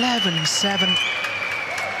 11-7.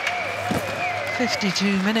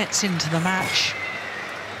 52 minutes into the match.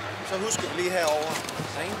 Så husk lige herover.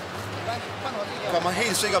 Kommer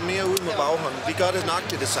helt sikkert mere ud med baghånden. Vi gør det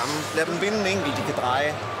nøjagtigt det samme. Lad dem vinde en enkelt, de kan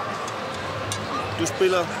dreje. Du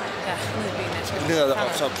spiller ned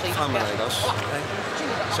så fremad, ikke også?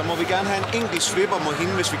 Så må vi gerne have en enkelt svipper mod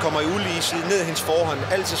hende, hvis vi kommer i ulige side, ned hendes forhånd.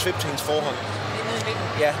 Altid svip til hendes forhånd.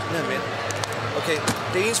 Ja, ned med. Okay,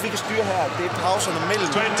 det eneste vi kan styre her, det er pauserne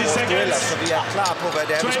mellem vores dueller, så vi er klar på, hvad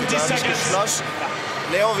det er, vi skal gøre. Vi skal slås.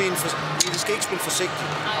 Laver vi en vi skal ikke spille forsigtigt.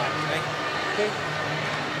 Okay.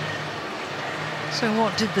 So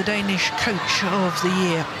what did the Danish coach of the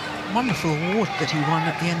year? Wonderful award that he won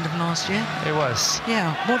at the end of last year. It was.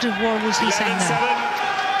 Yeah. What was he saying there?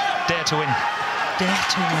 Dare to win. Dare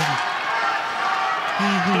to win. He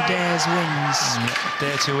who dares wins.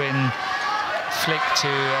 Dare to win. Flick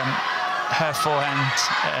to her forehand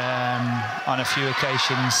on a few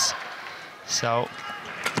occasions. So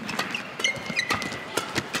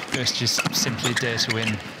it was just simply dare to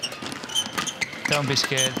win. Don't be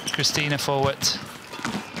scared. Christina forward.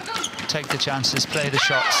 Take the chances, play the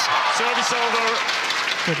shots. Service over.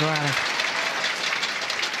 Good rally.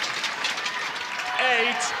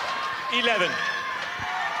 8-11.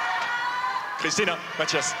 Christina,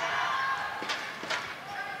 Matthias.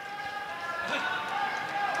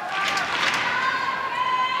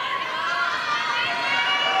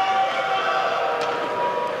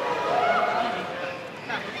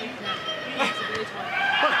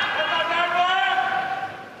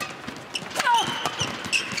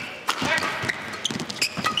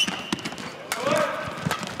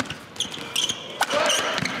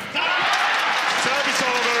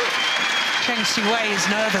 Zheng is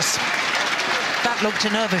nervous. That looked a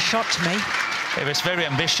nervous shot to me. It was very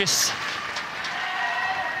ambitious.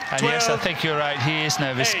 And yes, I think you're right. He is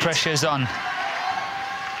nervous. Pressure's on.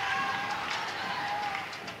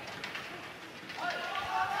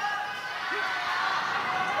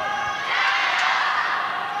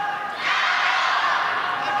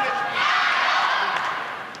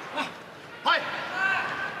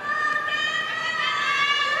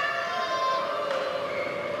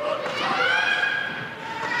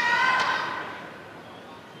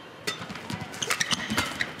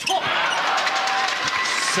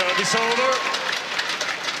 Service over.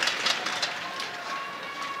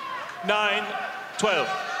 9-12.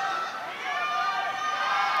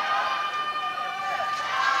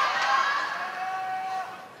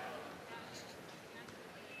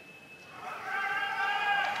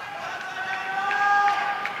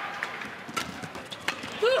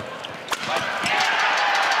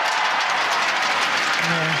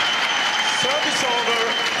 Service over.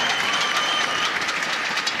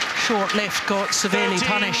 Short lift got severely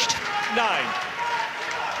punished. 9.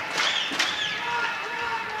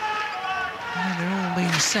 They're all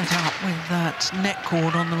being set up with that net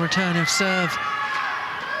cord on the return of serve.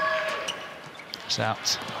 It's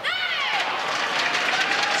out.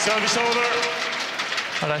 Service over.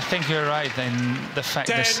 But I think you're right in the fact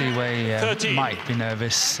that Siwei might be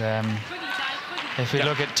nervous. If we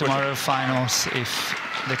look at tomorrow's finals, if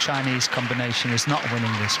the Chinese combination is not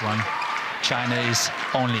winning this one, China is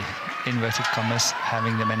only, inverted commas,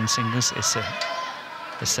 having the men's singles. It's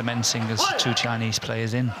the men's singles, 2 Chinese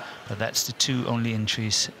players in, but that's the 2 only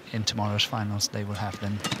entries in tomorrow's finals they will have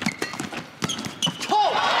then.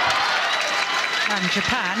 And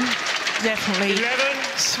Japan, definitely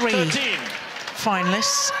 3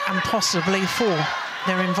 finalists and possibly 4.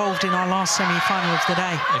 They're involved in our last semi-final of the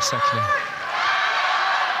day. Exactly.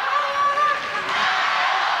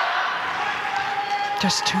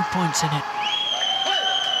 Just 2 points in it.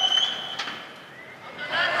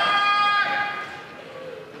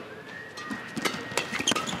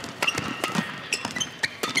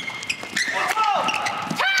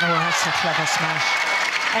 Oh, that's a clever smash.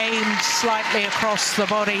 Aimed slightly across the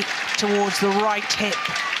body towards the right hip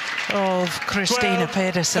of Christina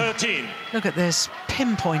Pedersen. 13. Look at this,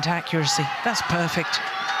 pinpoint accuracy. That's perfect.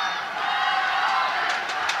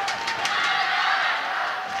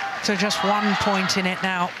 So just 1 point in it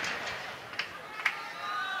now.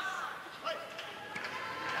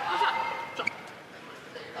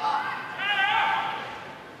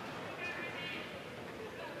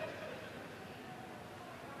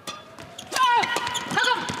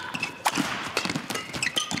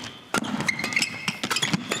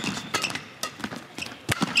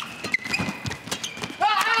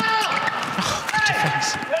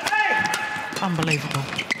 Unbelievable.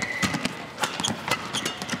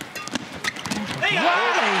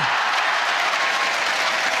 Rally!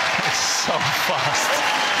 It's so fast.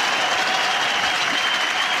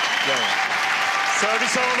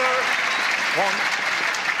 Service over. 1.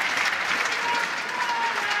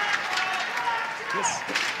 Yes.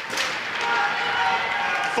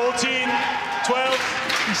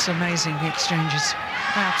 14-12. It's amazing, the exchanges.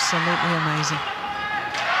 Absolutely amazing.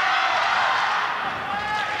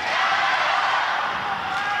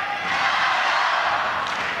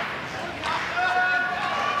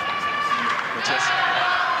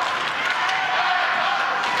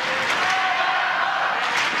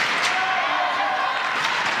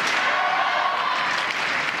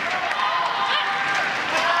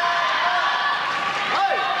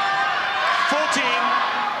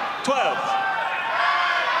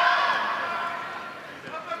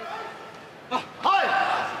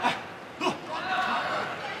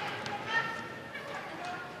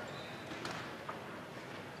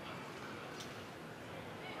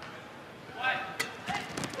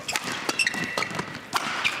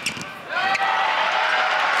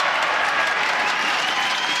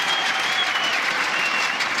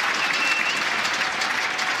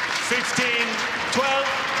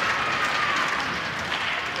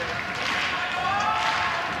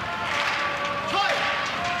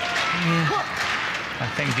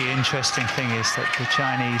 think the interesting thing is that the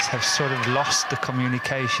Chinese have sort of lost the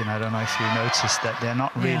communication. I don't know if you noticed that they're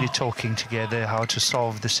not really talking together how to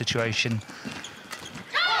solve the situation.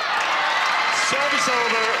 Service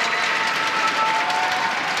over.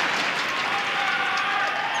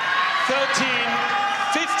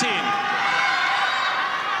 13-15.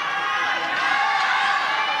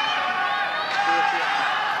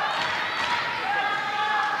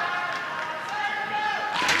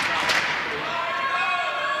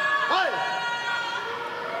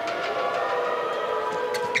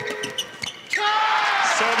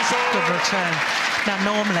 Good return. Now,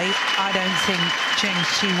 normally, I don't think Zheng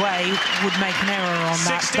would make an error on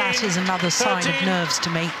that. 16, that is another sign 13. of nerves to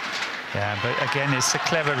me. Yeah, but again, it's a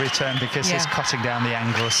clever return because he's cutting down the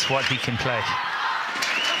angles, what he can play.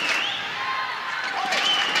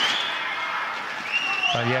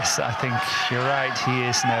 But yes, I think you're right, he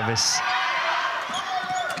is nervous.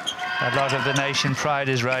 A lot of the nation pride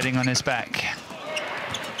is riding on his back.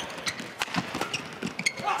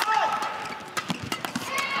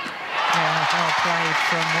 Well played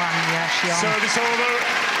from Huang. Service over.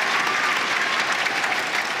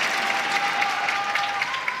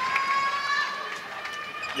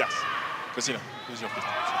 Yes, Christina, who's your 15?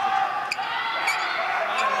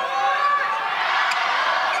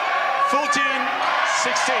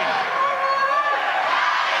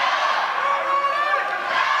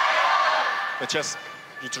 14-16. HS,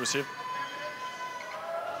 you to receive.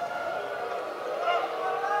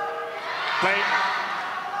 Play.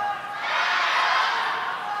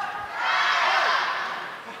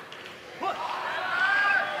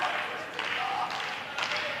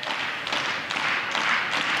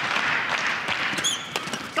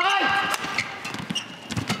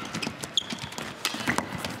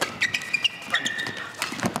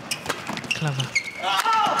 Clever.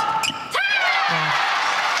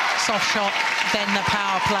 Soft shot, then the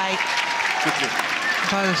power play.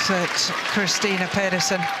 Both at Christina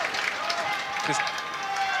Pedersen.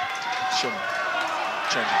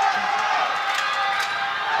 Change.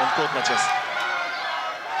 On court matches.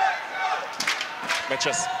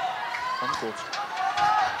 On court.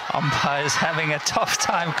 Umpires having a tough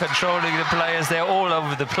time controlling the players. They're all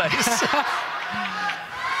over the place.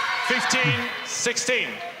 15-16.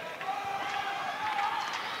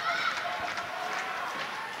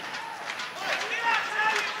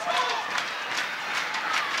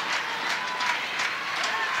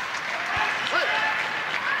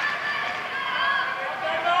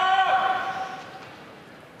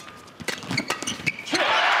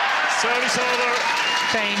 Service over.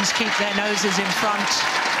 Danes keep their noses in front.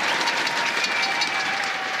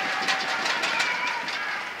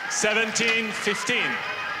 17-15.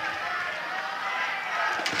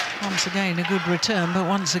 Once again, a good return, but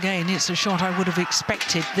once again, it's a shot I would have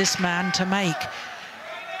expected this man to make.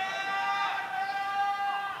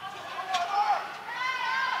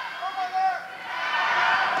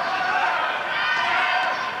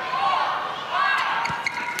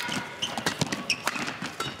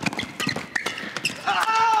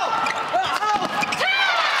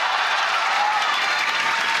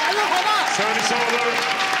 Service over.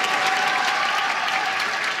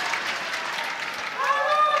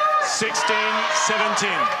 16-17.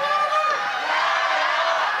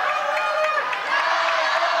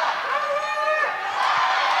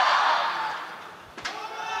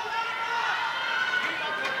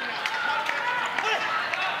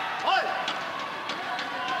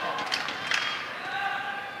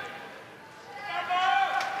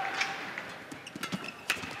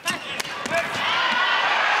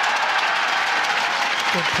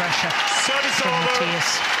 Good pressure. Service over.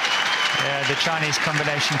 Yeah, the Chinese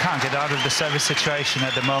combination can't get out of the service situation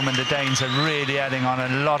at the moment. The Danes are really adding on a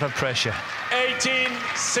lot of pressure.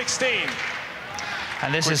 18-16.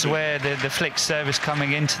 And this is where the flick service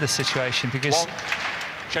coming into the situation, because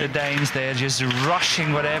the Danes, they're just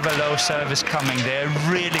rushing whatever low service coming. They're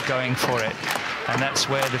really going for it. And that's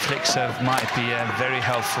where the flick serve might be a very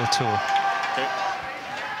helpful tool. Okay.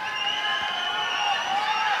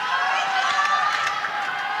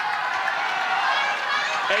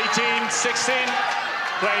 18-16,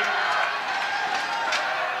 play.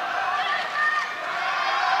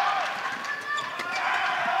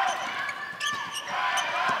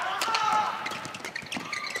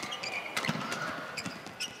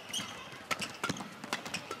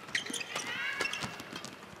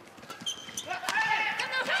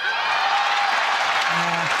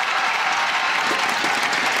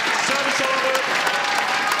 Service over.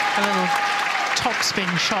 A little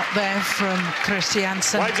topspin shot there from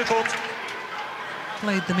Christiansen. Right to court.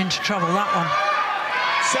 Played them into trouble, that one.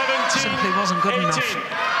 17, Simply wasn't good 18. enough.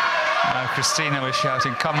 Christina was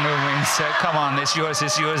shouting, come on, come on, it's yours,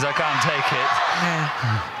 I can't take it. Yeah.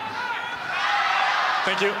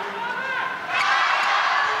 Thank you.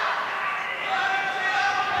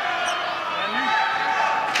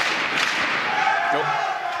 No.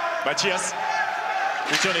 Matthias,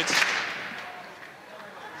 return it.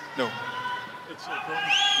 No.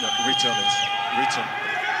 No, return it. Return.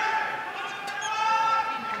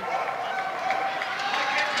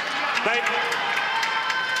 Play.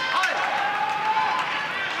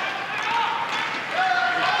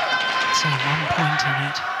 So 1 point in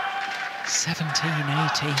it.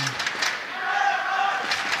 17-18.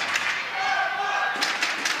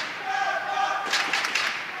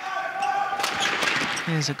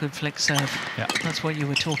 Here's a good flick serve. Yeah. That's what you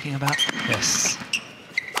were talking about. Yes.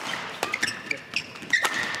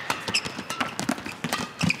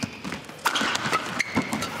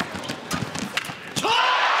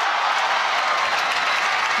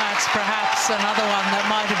 That's perhaps another one that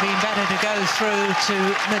might have been better to go through to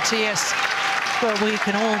Matthias, but we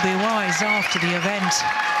can all be wise after the event.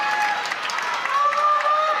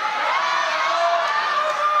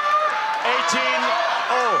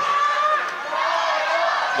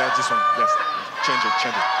 Yeah, this one, yes. Change it,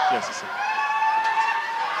 yes, it's it.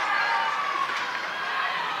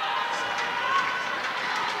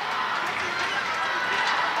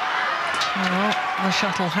 Well, the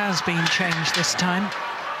shuttle has been changed this time.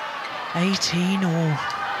 18-all.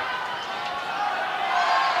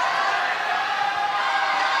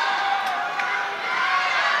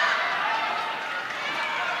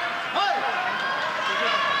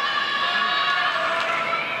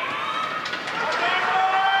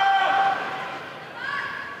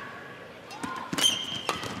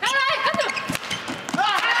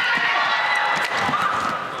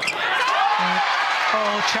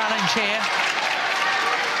 Challenge here.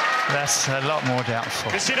 That's a lot more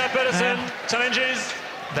doubtful. Christina Pedersen challenges.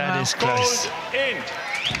 That is close. In.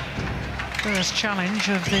 First challenge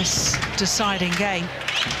of this deciding game.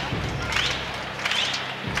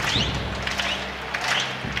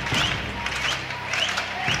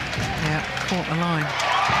 Yeah, caught the line.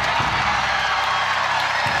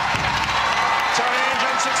 Challenge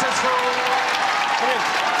unsuccessful.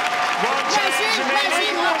 One challenge remaining.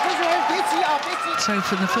 So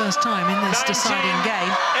for the first time in this deciding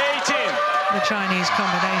game, 18. the Chinese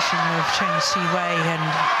combination of Zheng Siwei and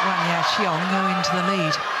Huang Yaqiong go into the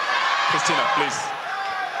lead. Christina, please.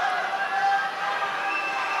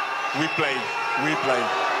 We play.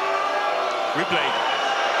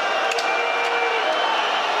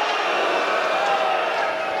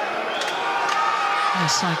 The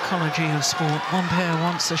psychology of sport. One pair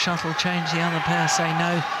wants the shuttle change, the other pair say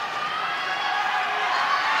no.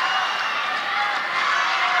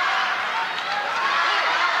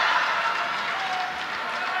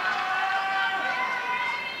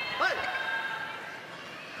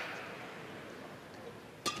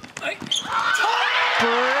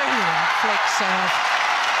 Brilliant flick serve.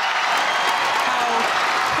 How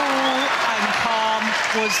cool and calm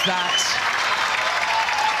was that?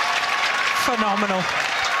 Phenomenal.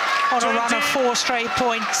 On a run of 4 straight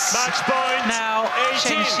points. Match point. Now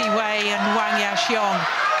Zheng Siwei and Huang Yaqiong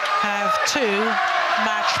have 2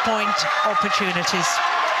 match point opportunities.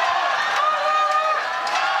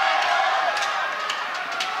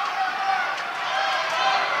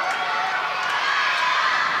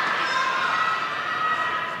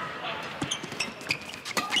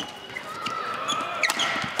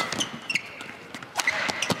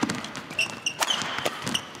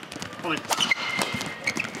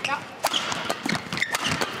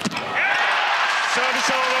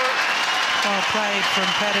 Service over. Well played from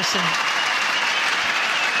Pedersen.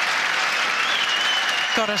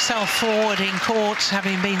 Got herself forward in court,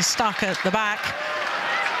 having been stuck at the back.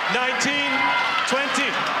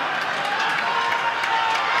 19-20.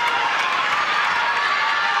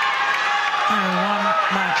 One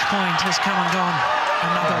match point has come and gone.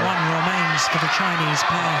 Another one remains for the Chinese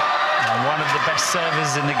pair. And one of the best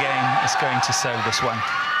servers in the game is going to serve this one.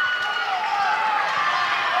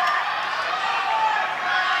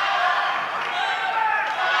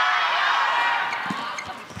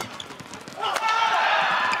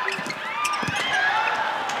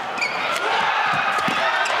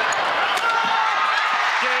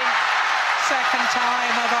 Second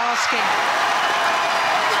time of asking.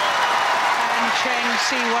 And Zheng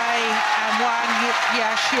Siwei and Huang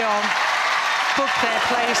Yaqiong booked their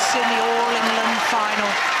place in the All England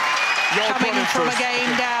final. Coming from a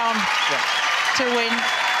game down to win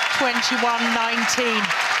 21-19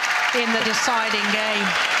 in the deciding game.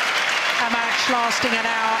 A match lasting 1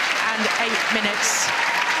 hour and 8 minutes.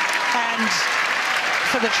 And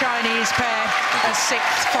for the Chinese pair, a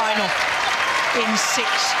 6th final in 6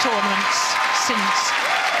 tournaments since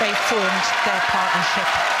they formed their partnership.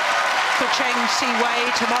 For Zheng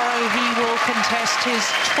Siwei, tomorrow he will contest his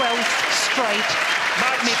 12th straight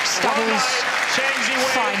mixed doubles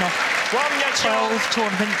final. 12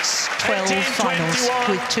 tournaments, 12 finals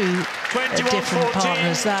with 2 different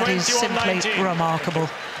partners. That is simply remarkable.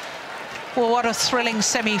 Well, what a thrilling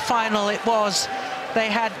semi-final it was. They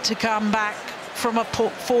had to come back from a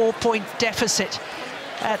 4-point deficit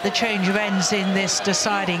at the change of ends in this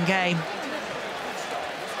deciding game.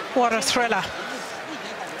 What a thriller.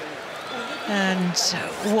 And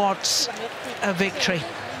what a victory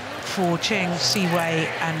for Zheng Siwei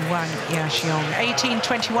and Huang Yaqiong.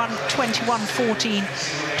 18-21, 21-14,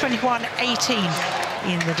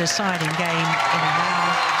 21-18 in the deciding game in an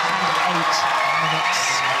hour and 8 minutes.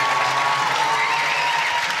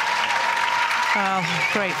 Well,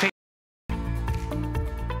 great victory.